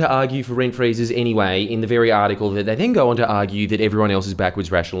then go on to argue for rent freezes anyway in the very article that they then go on to argue that everyone else is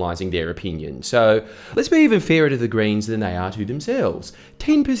backwards rationalising their opinion. So let's be even fairer to the Greens than they are to themselves.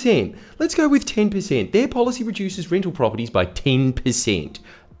 10%. Let's go with 10%. Their policy reduces rental properties by 10%.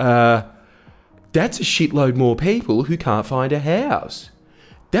 That's a shitload more people who can't find a house.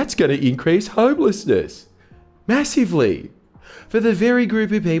 That's going to increase homelessness. Massively. For the very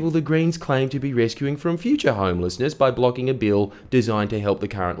group of people the Greens claim to be rescuing from future homelessness by blocking a bill designed to help the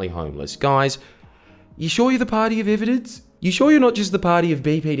currently homeless. Guys, you sure you're the party of evidence? You sure you're not just the party of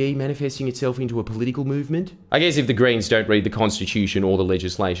BPD manifesting itself into a political movement? I guess if the Greens don't read the Constitution or the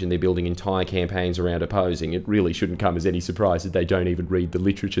legislation they're building entire campaigns around opposing, it really shouldn't come as any surprise that they don't even read the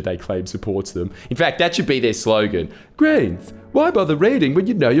literature they claim supports them. In fact, that should be their slogan. Greens, why bother reading when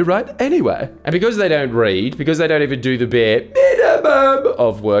you know you're right anyway? And because they don't read, because they don't even do the bare minimum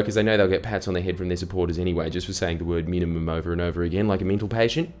of work, as they know they'll get pats on the head from their supporters anyway, just for saying the word minimum over and over again like a mental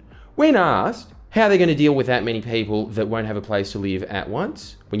patient, when asked how they're going to deal with that many people that won't have a place to live at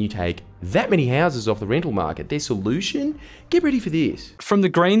once, when you take that many houses off the rental market, their solution? Get ready for this. From the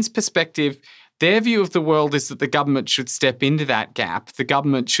Greens' perspective, their view of the world is that the government should step into that gap. The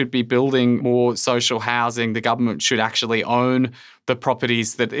government should be building more social housing. The government should actually own the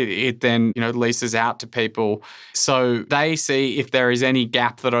properties that it then, leases out to people. So they see if there is any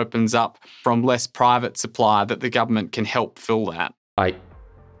gap that opens up from less private supply, that the government can help fill that.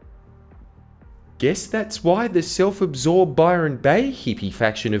 guess that's why the self-absorbed Byron Bay hippie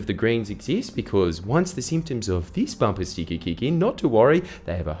faction of the Greens exists, because once the symptoms of this bumper sticker kick in, not to worry,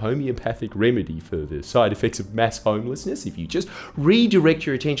 they have a homeopathic remedy for the side effects of mass homelessness. If you just redirect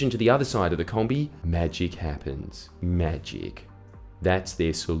your attention to the other side of the combi, magic happens. Magic. That's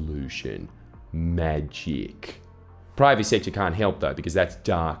their solution. Magic. Private sector can't help though, because that's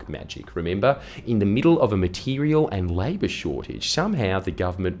dark magic, remember? In the middle of a material and labour shortage, somehow the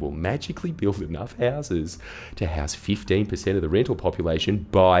government will magically build enough houses to house 15% of the rental population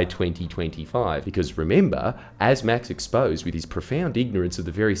by 2025. Because remember, as Max exposed with his profound ignorance of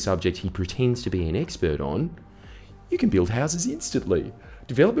the very subject he pretends to be an expert on, you can build houses instantly.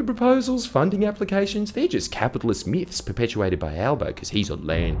 Development proposals, funding applications, they're just capitalist myths perpetuated by Albo because he's a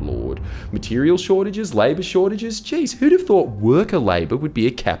landlord. Material shortages, labour shortages, geez, who'd have thought worker labour would be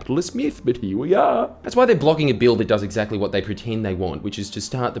a capitalist myth, but here we are. That's why they're blocking a bill that does exactly what they pretend they want, which is to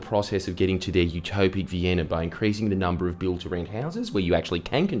start the process of getting to their utopic Vienna by increasing the number of build-to-rent houses where you actually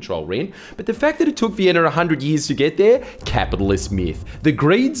can control rent. But the fact that it took Vienna 100 years to get there, capitalist myth. The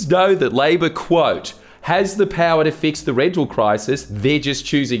Greens know that Labour, quote, has the power to fix the rental crisis. They're just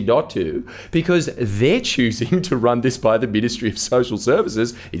choosing not to because they're choosing to run this by the Ministry of Social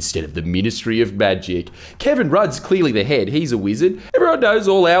Services instead of the Ministry of Magic. Kevin Rudd's clearly the head. He's a wizard. Everyone knows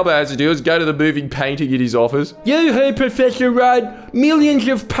all Albo has to do is go to the moving painting in his office. You heard Professor Rudd? Millions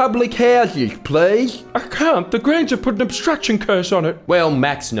of public houses, please. I can't. The Greens have put an obstruction curse on it. Well,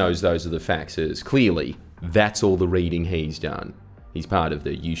 Max knows those are the faxes. Clearly, that's all the reading he's done. He's part of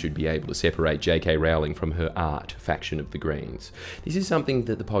the you should be able to separate J.K. Rowling from her art faction of the Greens. This is something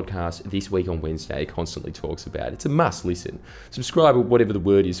that the podcast this week on Wednesday constantly talks about. It's a must listen. Subscribe or whatever the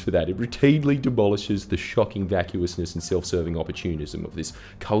word is for that. It routinely demolishes the shocking vacuousness and self-serving opportunism of this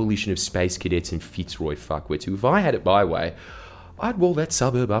coalition of space cadets and Fitzroy fuckwits who, if I had it my way, I'd wall that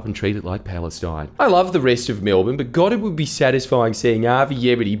suburb up and treat it like Palestine. I love the rest of Melbourne, but God, it would be satisfying seeing Harvey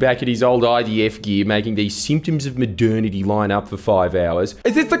Yebedy back at his old IDF gear making these symptoms of modernity line up for 5 hours.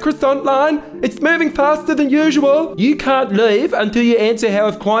 Is this the croissant line? It's moving faster than usual. You can't leave until you answer how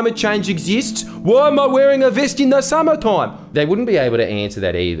if climate change exists, why am I wearing a vest in the summertime? They wouldn't be able to answer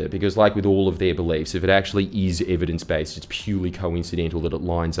that either, because like with all of their beliefs, if it actually is evidence-based, it's purely coincidental that it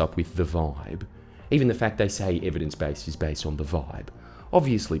lines up with the vibe. Even the fact they say evidence-based is based on the vibe.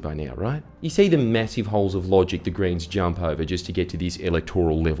 Obviously by now, right? You see the massive holes of logic the Greens jump over just to get to this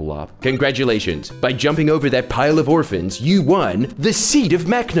electoral level up. Congratulations! By jumping over that pile of orphans, you won the seat of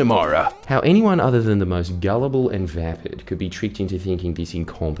McNamara! How anyone other than the most gullible and vapid could be tricked into thinking this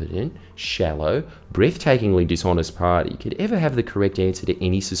incompetent, shallow, breathtakingly dishonest party could ever have the correct answer to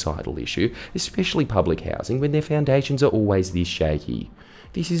any societal issue, especially public housing, when their foundations are always this shaky.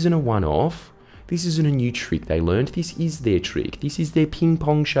 This isn't a one-off. This isn't a new trick they learned, this is their trick. This is their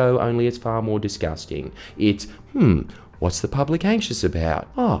ping-pong show, only it's far more disgusting. It's, what's the public anxious about?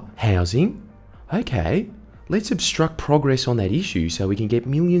 Oh, housing? Okay, let's obstruct progress on that issue so we can get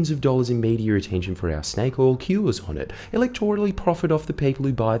millions of dollars in media attention for our snake oil cures on it. Electorally profit off the people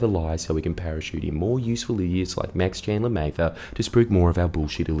who buy the lies so we can parachute in more useful idiots like Max Chandler Mather to spruik more of our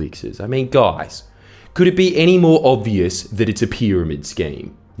bullshit elixirs. I mean, guys, could it be any more obvious that it's a pyramid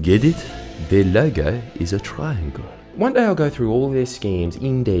scheme? Get it? Their logo is a triangle. One day I'll go through all their scams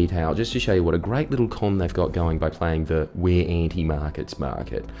in detail just to show you what a great little con they've got going by playing the we're anti-markets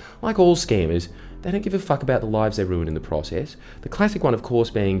market. Like all scammers, they don't give a fuck about the lives they ruin in the process. The classic one, of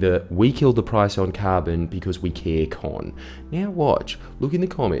course, being the we killed the price on carbon because we care con. Now watch, look in the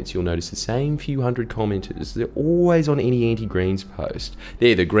comments, you'll notice the same few hundred commenters. They're always on any anti-Greens post.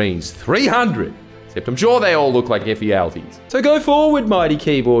 They're the Greens 300! Except I'm sure they all look like Effialties. So go forward, mighty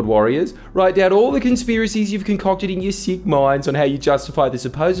keyboard warriors. Write down all the conspiracies you've concocted in your sick minds on how you justify the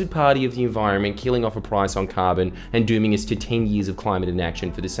supposed party of the environment killing off a price on carbon and dooming us to 10 years of climate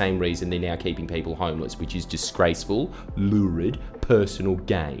inaction for the same reason they're now keeping people homeless, which is disgraceful, lurid, personal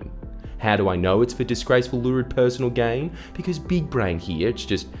gain. How do I know it's for disgraceful, lurid personal gain? Because big brain here, it's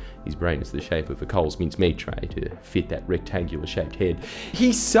just, his brain is the shape of a Coles mincemeat tray to fit that rectangular shaped head.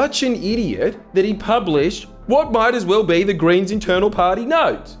 He's such an idiot that he published what might as well be the Greens' internal party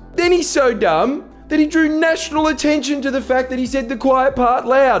notes. Then he's so dumb that he drew national attention to the fact that he said the quiet part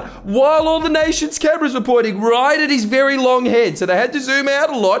loud, while all the nation's cameras were pointing right at his very long head, so they had to zoom out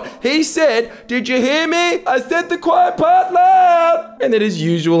a lot. He said, "Did you hear me? I said the quiet part loud!" And then as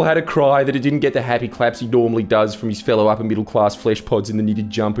usual had a cry that it didn't get the happy claps he normally does from his fellow upper middle class flesh pods in the knitted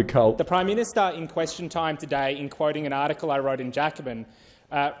jumper cult. The Prime Minister in Question Time today, in quoting an article I wrote in Jacobin,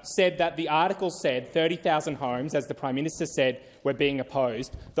 said that the article said 30,000 homes, as the Prime Minister said, were being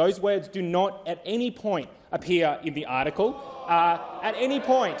opposed. Those words do not at any point appear in the article. At any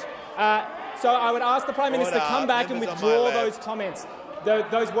point. So I would ask the Prime Minister to Order. come back and Members on withdraw my left. those comments.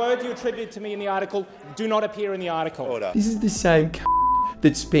 Those words you attributed to me in the article do not appear in the article. Order. This is the same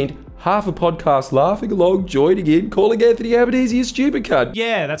that spent half a podcast laughing along, joining in, calling Anthony Albanese a stupid cunt.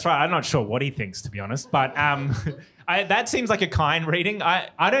 Yeah, that's right. I'm not sure what he thinks, to be honest. But that seems like a kind reading.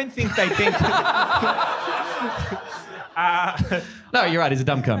 I don't think they think... No, you're right. He's a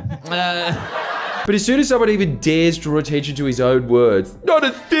dumb cunt. But as soon as someone even dares draw attention to his own words, not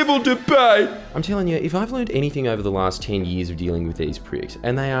a civil debate! I'm telling you, if I've learned anything over the last 10 years of dealing with these pricks,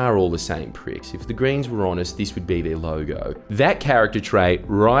 and they are all the same pricks, if the Greens were honest, this would be their logo. That character trait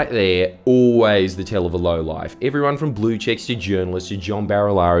right there, always the tell of a low life. Everyone from blue checks to journalists to John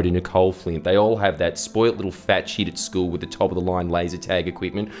Barilaro to Nicole Flint, they all have that spoilt little fat shit at school with the top of the line laser tag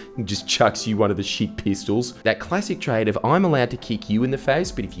equipment and just chucks you one of the shit pistols. That classic trait of I'm allowed to kick you in the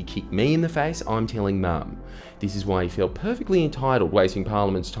face, but if you kick me in the face, I'm telling mum. This is why he felt perfectly entitled wasting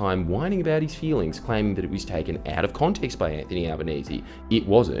Parliament's time whining about his feelings, claiming that it was taken out of context by Anthony Albanese. It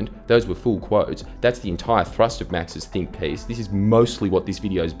wasn't. Those were full quotes. That's the entire thrust of Max's think piece. This is mostly what this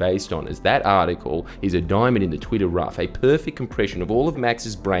video is based on, as that article is a diamond in the Twitter rough, a perfect compression of all of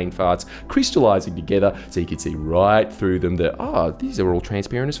Max's brain farts crystallizing together so you could see right through them that, oh, these are all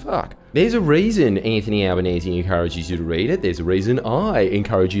transparent as fuck. There's a reason Anthony Albanese encourages you to read it. There's a reason I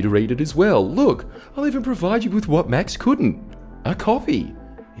encourage you to read it as well. Look, I'll even provide you with what Max couldn't. A copy.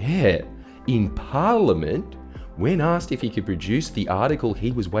 Yeah. In Parliament, when asked if he could produce the article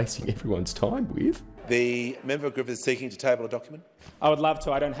he was wasting everyone's time with. The member of Griffith is seeking to table a document. I would love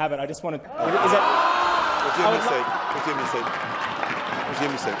to. I don't have it. I just want to... Resume your seat. Resume your seat.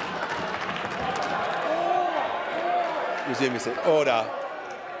 Resume your seat. Resume your seat. Order.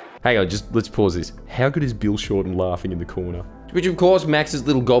 Hang on, let's pause this. How good is Bill Shorten laughing in the corner? Which of course Max's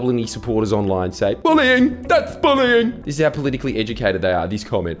little goblin-y supporters online say, bullying! That's bullying! This is how politically educated they are, this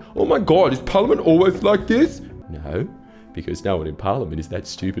comment. Oh my god, is Parliament always like this? No, because no one in Parliament is that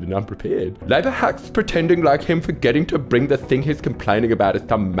stupid and unprepared. Labour hacks pretending like him forgetting to bring the thing he's complaining about as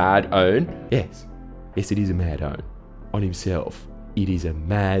some mad own. Yes, it is a mad own. On himself. It is a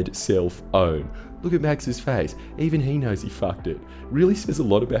mad self-own. Look at Max's face. Even he knows he fucked it. Really says a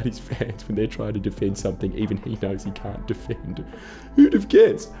lot about his fans when they're trying to defend something even he knows he can't defend. Who'd have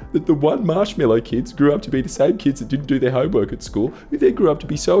guessed that the one Marshmallow kids grew up to be the same kids that didn't do their homework at school, who then grew up to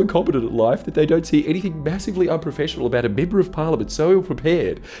be so incompetent at life that they don't see anything massively unprofessional about a member of Parliament so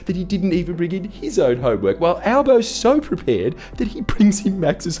ill-prepared that he didn't even bring in his own homework, while Albo's so prepared that he brings in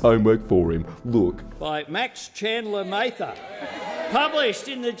Max's homework for him. Look. By Max Chandler Mather, published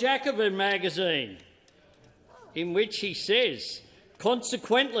in the Jacobin magazine, in which he says,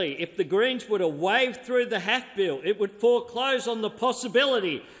 consequently, if the Greens were to wave through the HAF bill, it would foreclose on the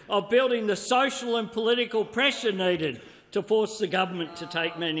possibility of building the social and political pressure needed to force the government to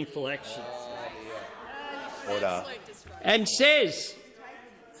take meaningful actions. Order. And says,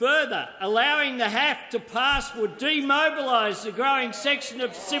 further, allowing the HAF to pass would demobilise the growing section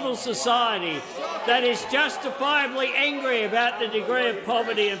of civil society that is justifiably angry about the degree of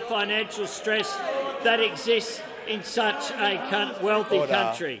poverty and financial stress that exists in such a wealthy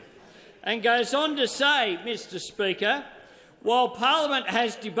country. And goes on to say, Mr Speaker, while Parliament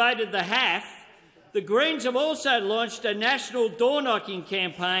has debated the HAF, the Greens have also launched a national door-knocking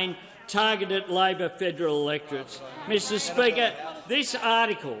campaign targeted Labor federal electorates. Mr Speaker, this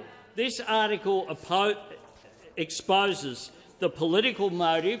article exposes the political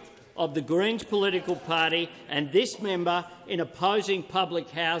motive of the Greens political party and this member in opposing public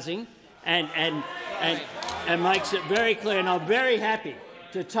housing and makes it very clear. And I'm very happy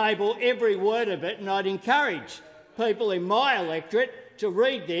to table every word of it, and I'd encourage people in my electorate to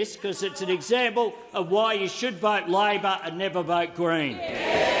read this because it's an example of why you should vote Labor and never vote Green.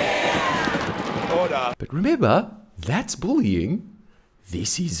 Order. But remember, that's bullying.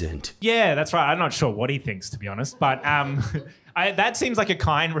 This isn't. Yeah, that's right. I'm not sure what he thinks, to be honest. But that seems like a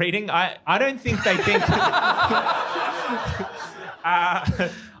kind reading. I don't think they think...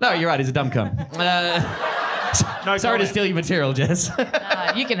 No, you're right. He's a dumb cunt. No, sorry to steal your material, Jess.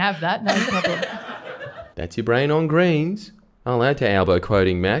 You can have that, no problem. That's your brain on Greens. I'll add to Albo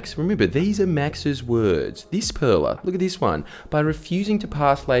quoting Max. Remember, these are Max's words. This perler, look at this one. By refusing to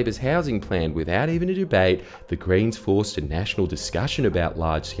pass Labor's housing plan without even a debate, the Greens forced a national discussion about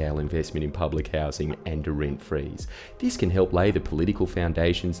large-scale investment in public housing and a rent freeze. This can help lay the political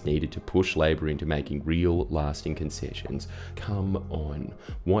foundations needed to push Labor into making real, lasting concessions. Come on.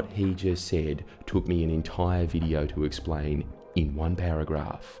 What he just said took me an entire video to explain in one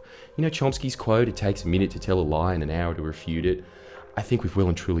paragraph. You know Chomsky's quote, it takes a minute to tell a lie and an hour to refute it? I think we've well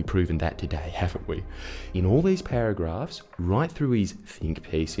and truly proven that today, haven't we? In all these paragraphs, right through his think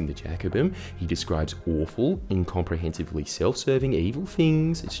piece in the Jacobin, he describes awful, incomprehensively self-serving evil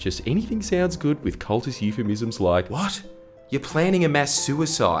things. It's just anything sounds good with cultist euphemisms like, what? You're planning a mass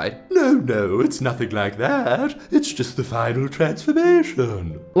suicide? No, it's nothing like that. It's just the final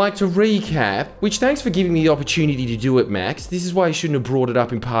transformation. Like, to recap, which thanks for giving me the opportunity to do it, Max. This is why you shouldn't have brought it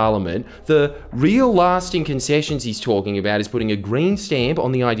up in Parliament. The real lasting concessions he's talking about is putting a green stamp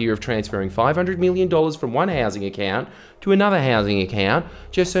on the idea of transferring $500 million from one housing account to another housing account,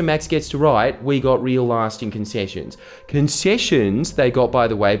 just so Max gets to write, we got real lasting concessions. Concessions they got, by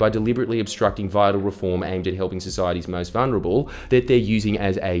the way, by deliberately obstructing vital reform aimed at helping society's most vulnerable, that they're using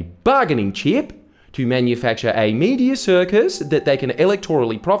as a bargaining chip to manufacture a media circus that they can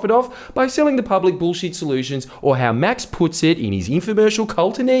electorally profit off by selling the public bullshit solutions, or how Max puts it in his infomercial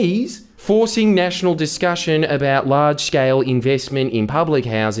Cultanese, forcing national discussion about large-scale investment in public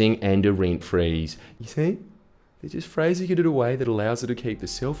housing and a rent freeze. You see? They're just phrasing it in a way that allows her to keep the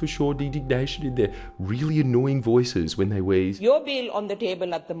self-assured indignation in their really annoying voices when they wheeze. Your bill on the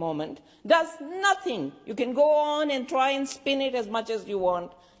table at the moment does nothing. You can go on and try and spin it as much as you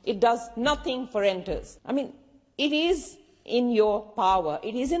want. It does nothing for renters. I mean, it is in your power.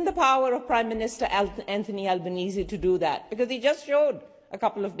 It is in the power of Prime Minister Anthony Albanese to do that, because he just showed a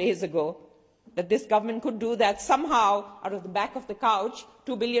couple of days ago that this government could do that. Somehow, out of the back of the couch,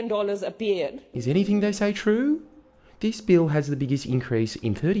 $2 billion appeared. Is anything they say true? This bill has the biggest increase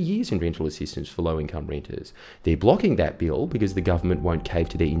in 30 years in rental assistance for low-income renters. They're blocking that bill because the government won't cave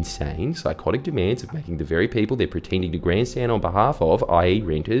to their insane, psychotic demands of making the very people they're pretending to grandstand on behalf of, i.e.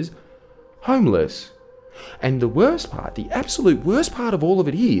 renters, homeless. And the worst part, the absolute worst part of all of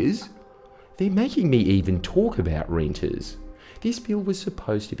it is, they're making me even talk about renters. This bill was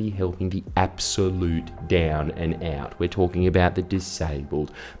supposed to be helping the absolute down and out. We're talking about the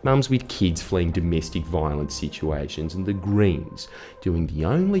disabled, mums with kids fleeing domestic violence situations, and the Greens doing the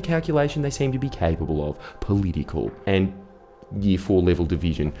only calculation they seem to be capable of, political and Year 4 level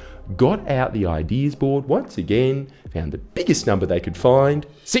division. Got out the ideas board once again, found the biggest number they could find.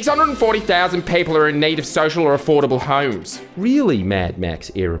 640,000 people are in need of social or affordable homes. Really, Mad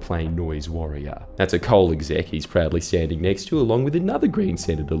Max aeroplane noise warrior? That's a coal exec he's proudly standing next to, along with another Green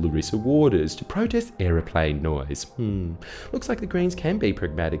Senator, Larissa Waters, to protest aeroplane noise. Looks like the Greens can be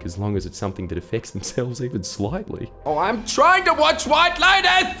pragmatic as long as it's something that affects themselves even slightly. Oh, I'm trying to watch White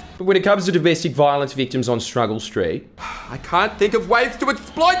Lotus! But when it comes to domestic violence victims on Struggle Street, I can't think of ways to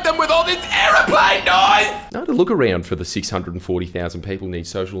exploit them with all this aeroplane noise! Now to look around for the 640,000 people need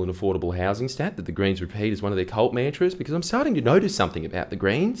social and affordable housing stat that the Greens repeat as one of their cult mantras, because I'm starting to notice something about the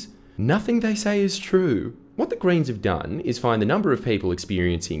Greens. Nothing they say is true. What the Greens have done is find the number of people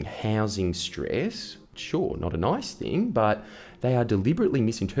experiencing housing stress. Sure, not a nice thing, but they are deliberately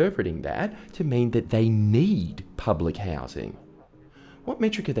misinterpreting that to mean that they need public housing. What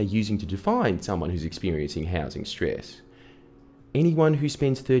metric are they using to define someone who's experiencing housing stress? Anyone who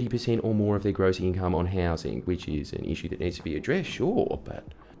spends 30% or more of their gross income on housing, which is an issue that needs to be addressed, sure, but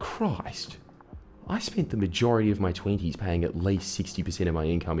Christ. I spent the majority of my 20s paying at least 60% of my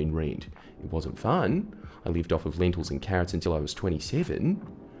income in rent. It wasn't fun. I lived off of lentils and carrots until I was 27.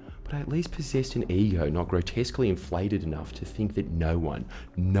 But I at least possessed an ego not grotesquely inflated enough to think that no one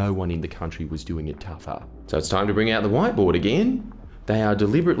in the country was doing it tougher. So it's time to bring out the whiteboard again. They are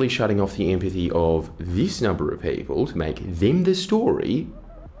deliberately shutting off the empathy of this number of people to make them the story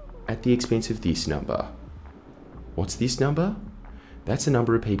at the expense of this number. What's this number? That's the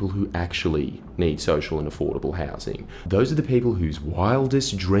number of people who actually need social and affordable housing. Those are the people whose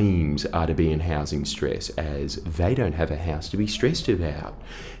wildest dreams are to be in housing stress, as they don't have a house to be stressed about.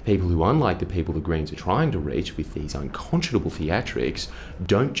 People who, unlike the people the Greens are trying to reach with these unconscionable theatrics,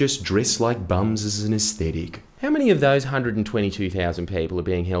 don't just dress like bums as an aesthetic. How many of those 122,000 people are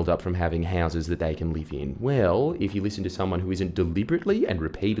being held up from having houses that they can live in? Well, if you listen to someone who isn't deliberately and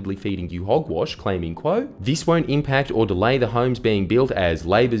repeatedly feeding you hogwash, claiming, quote, this won't impact or delay the homes being built as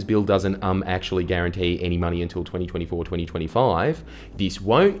Labor's bill doesn't actually guarantee any money until 2024-2025. This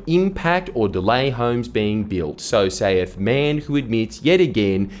won't impact or delay homes being built. So saith man who admits yet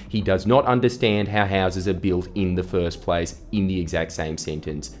again he does not understand how houses are built in the first place, in the exact same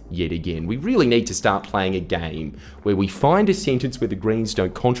sentence yet again. We really need to start playing a game where we find a sentence where the Greens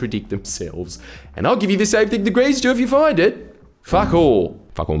don't contradict themselves, and I'll give you the same thing the Greens do if you find it. Fuck all.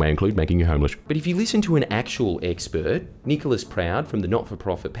 Fuck all may include making you homeless. But if you listen to an actual expert, Nicholas Proud from the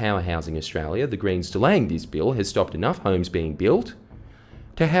not-for-profit Power Housing Australia, the Greens delaying this bill has stopped enough homes being built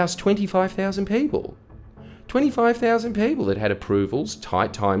to house 25,000 people. 25,000 people that had approvals,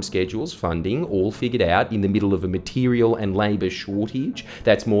 tight time schedules, funding, all figured out in the middle of a material and labour shortage.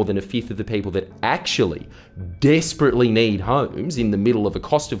 That's more than a fifth of the people that actually desperately need homes in the middle of a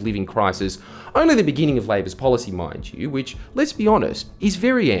cost of living crisis. Only the beginning of Labor's policy, mind you, which, let's be honest, is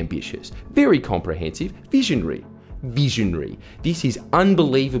very ambitious, very comprehensive, visionary. This is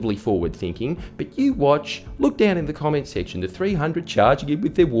unbelievably forward thinking, but you watch, look down in the comment section, the 300 charging it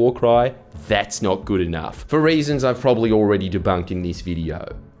with their war cry. That's not good enough. For reasons I've probably already debunked in this video.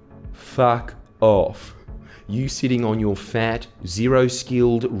 Fuck off. You sitting on your fat,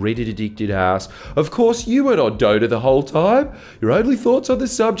 zero-skilled, Reddit-addicted ass. Of course you were on Dota the whole time. Your only thoughts on the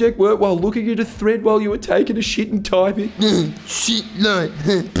subject were while looking at a thread while you were taking a shit and typing. Shit, no.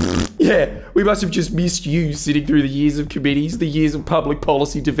 Yeah, we must have just missed you sitting through the years of committees, the years of public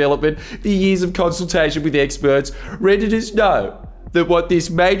policy development, the years of consultation with experts. Redditors know that what this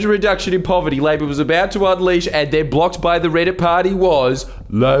major reduction in poverty Labor was about to unleash and then blocked by the Reddit party was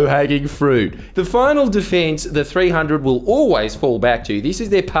low-hanging fruit. The final defence the 300 will always fall back to, this is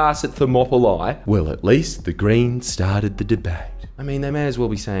their pass at Thermopylae. Well, at least the Greens started the debate. I mean, they may as well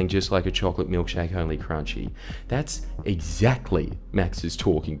be saying just like a chocolate milkshake, only crunchy. That's exactly Max's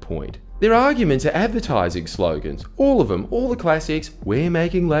talking point. Their arguments are advertising slogans. All of them, all the classics. We're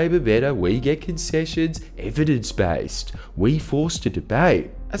making Labor better, we get concessions, evidence-based. We forced a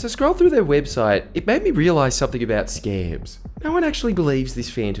debate. As I scrolled through their website, it made me realise something about scams. No one actually believes this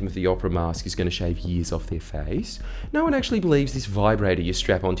Phantom of the Opera mask is going to shave years off their face. No one actually believes this vibrator you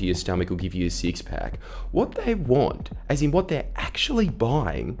strap onto your stomach will give you a six-pack. What they want, as in what they're actually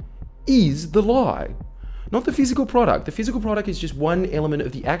buying, is the lie. Not the physical product. The physical product is just one element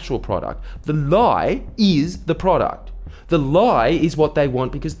of the actual product. The lie is the product. The lie is what they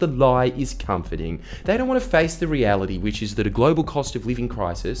want because the lie is comforting. They don't want to face the reality, which is that a global cost of living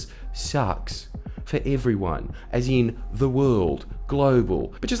crisis sucks for everyone, as in the world,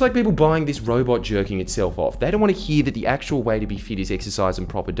 global. But just like people buying this robot jerking itself off, they don't want to hear that the actual way to be fit is exercise and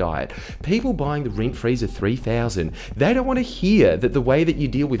proper diet. People buying the rent freeze of 3,000, they don't want to hear that the way that you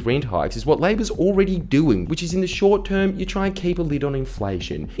deal with rent hikes is what Labor's already doing, which is in the short term, you try and keep a lid on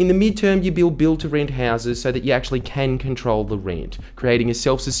inflation. In the midterm, you build to rent houses so that you actually can control the rent, creating a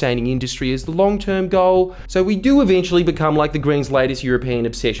self-sustaining industry as the long-term goal. So we do eventually become like the Greens' latest European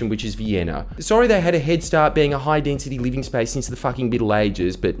obsession, which is Vienna. Sorry they had a head start being a high-density living space since the fucking Middle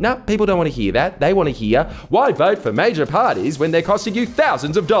Ages, but no, people don't want to hear that. They want to hear, why vote for major parties when they're costing you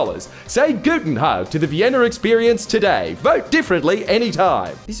thousands of dollars? Say Guten Tag to the Vienna experience today. Vote differently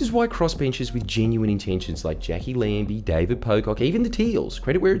anytime. This is why crossbenchers with genuine intentions like Jackie Lambie, David Pocock, even the Teals,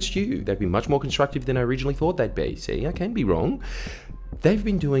 credit where it's due, they've been much more constructive than I originally thought they'd be. See, I can be wrong. They've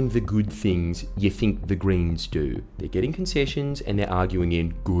been doing the good things you think the Greens do. They're getting concessions and they're arguing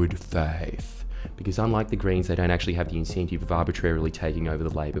in good faith. Because unlike the Greens, they don't actually have the incentive of arbitrarily taking over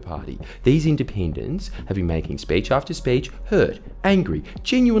the Labor Party. These independents have been making speech after speech, hurt, angry,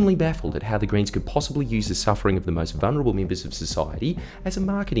 genuinely baffled at how the Greens could possibly use the suffering of the most vulnerable members of society as a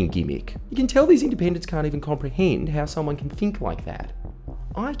marketing gimmick. You can tell these independents can't even comprehend how someone can think like that.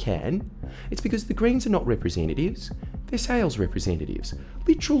 I can. It's because the Greens are not representatives. They're sales representatives.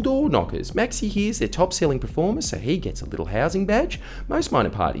 Literal door knockers. Maxi here's their top selling performer, so he gets a little housing badge. Most minor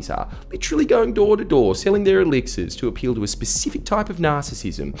parties are. Literally going door to door, selling their elixirs to appeal to a specific type of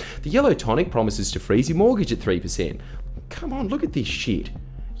narcissism. The yellow tonic promises to freeze your mortgage at 3%. Come on, look at this shit.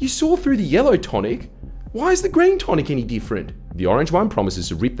 You saw through the yellow tonic. Why is the green tonic any different? The orange one promises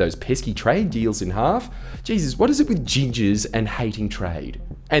to rip those pesky trade deals in half. Jesus, what is it with gingers and hating trade?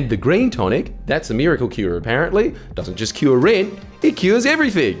 And the green tonic, that's a miracle cure apparently, doesn't just cure rent, it cures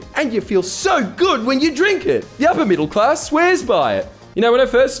everything. And you feel so good when you drink it. The upper middle class swears by it. You know, when I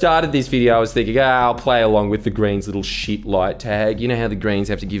first started this video, I was thinking, I'll play along with the Greens' little shit light tag. You know how the Greens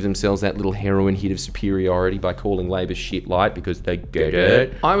have to give themselves that little heroin hit of superiority by calling Labor shit light because they get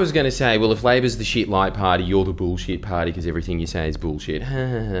it? I was going to say, well, if Labor's the shit light party, you're the bullshit party because everything you say is bullshit.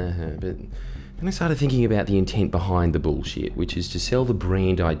 But then I started thinking about the intent behind the bullshit, which is to sell the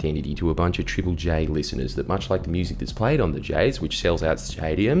brand identity to a bunch of Triple J listeners that, much like the music that's played on the J's, which sells out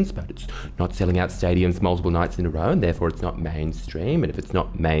stadiums, but it's not selling out stadiums multiple nights in a row, and therefore it's not mainstream, and if it's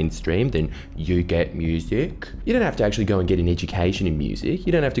not mainstream, then you get music. You don't have to actually go and get an education in music.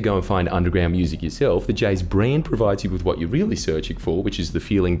 You don't have to go and find underground music yourself. The J's brand provides you with what you're really searching for, which is the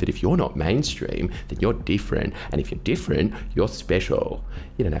feeling that if you're not mainstream, then you're different, and if you're different, you're special.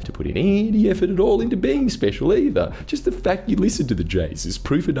 You don't have to put in any effort at all into being special either. Just the fact you listen to the Jays is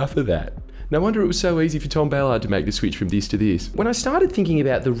proof enough of that. No wonder it was so easy for Tom Ballard to make the switch from this to this. When I started thinking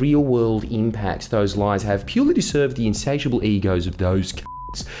about the real world impacts those lies have purely to serve the insatiable egos of those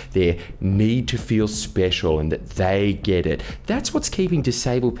their need to feel special and that they get it. That's what's keeping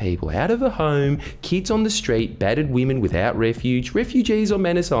disabled people out of a home, kids on the street, battered women without refuge, refugees on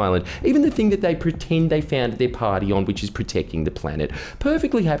Manus Island, even the thing that they pretend they founded their party on, which is protecting the planet.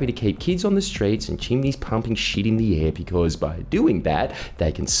 Perfectly happy to keep kids on the streets and chimneys pumping shit in the air because by doing that,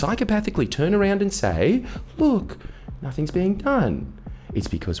 they can psychopathically turn around and say, look, nothing's being done. It's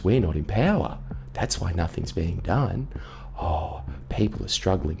because we're not in power. That's why nothing's being done. Oh, people are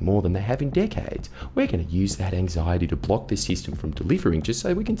struggling more than they have in decades. We're going to use that anxiety to block the system from delivering just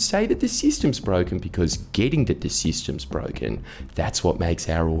so we can say that the system's broken, because getting that the system's broken, that's what makes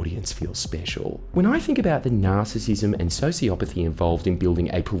our audience feel special. When I think about the narcissism and sociopathy involved in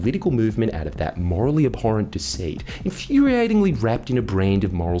building a political movement out of that morally abhorrent deceit, infuriatingly wrapped in a brand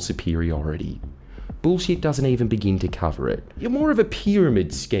of moral superiority, bullshit doesn't even begin to cover it. You're more of a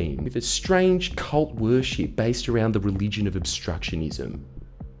pyramid scheme with a strange cult worship based around the religion of obstructionism.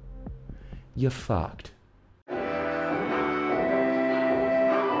 You're fucked.